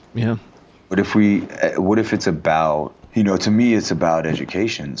enterprise? Yeah. What if it's about, you know, to me it's about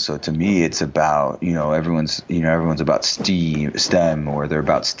education. So to me it's about, everyone's about STEM, or they're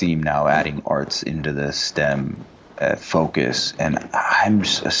about STEAM now, adding arts into the STEM focus. And I'm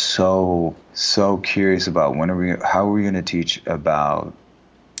just so curious about how are we going to teach about,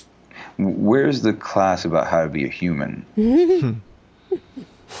 where's the class about how to be a human?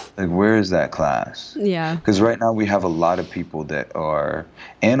 Like, where is that class? Yeah. Because right now we have a lot of people that are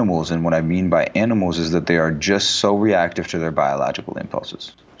animals, and what I mean by animals is that they are just so reactive to their biological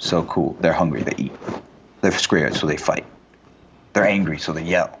impulses. So cool. They're hungry, they eat. They're scared, so they fight. They're angry, so they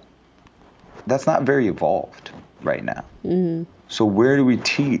yell. That's not very evolved right now. Mm-hmm. So where do we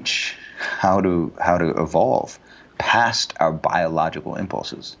teach how to evolve past our biological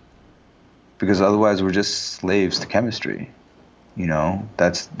impulses? Because otherwise we're just slaves to chemistry. You know,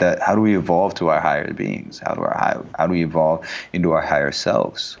 how do we evolve to our higher beings? How do we evolve into our higher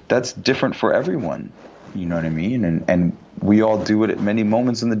selves? That's different for everyone. You know what I mean? And we all do it at many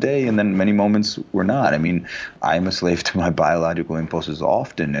moments in the day, and then many moments we're not. I mean, I'm a slave to my biological impulses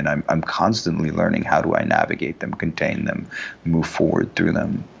often, and I'm constantly learning how do I navigate them, contain them, move forward through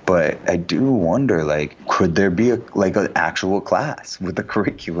them. But I do wonder, like, could there be an actual class with a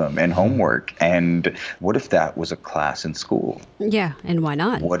curriculum and homework? And what if that was a class in school? Yeah, and why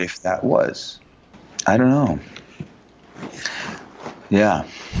not? What if that was? I don't know. Yeah.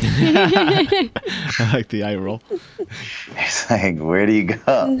 I like the eye roll. It's like, where do you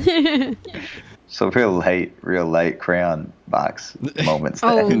go? So real light crayon box moments.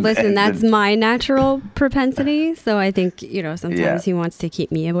 Oh, listen, that's my natural propensity. So I think, sometimes he wants to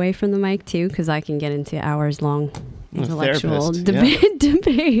keep me away from the mic too, because I can get into hours-long intellectual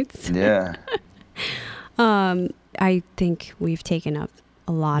debates. Yeah. I think we've taken up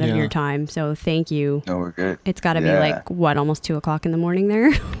a lot of your time, so thank you. No, we're good. It's got to be almost 2 o'clock in the morning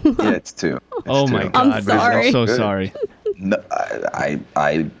there? Yeah, it's 2. Oh my God. I'm sorry. I'm so sorry. No,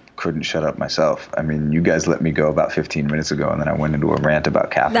 I couldn't shut up myself. I mean, you guys let me go about 15 minutes ago, and then I went into a rant about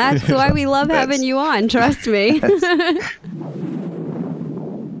capitalism. That's why we love having you on, trust me.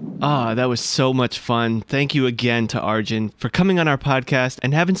 That was so much fun. Thank you again to Arjun for coming on our podcast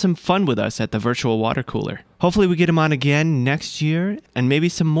and having some fun with us at the virtual water cooler. Hopefully we get him on again next year, and maybe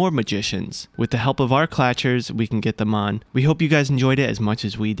some more magicians. With the help of our Clatchers, we can get them on. We hope you guys enjoyed it as much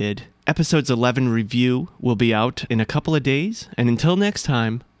as we did. Episodes 11 review will be out in a couple of days, and until next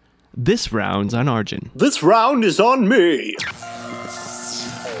time, this round's on Arjun. This round is on me.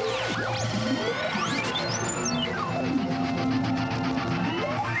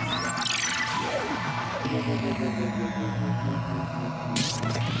 Please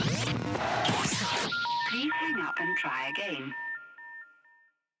hang up and try again.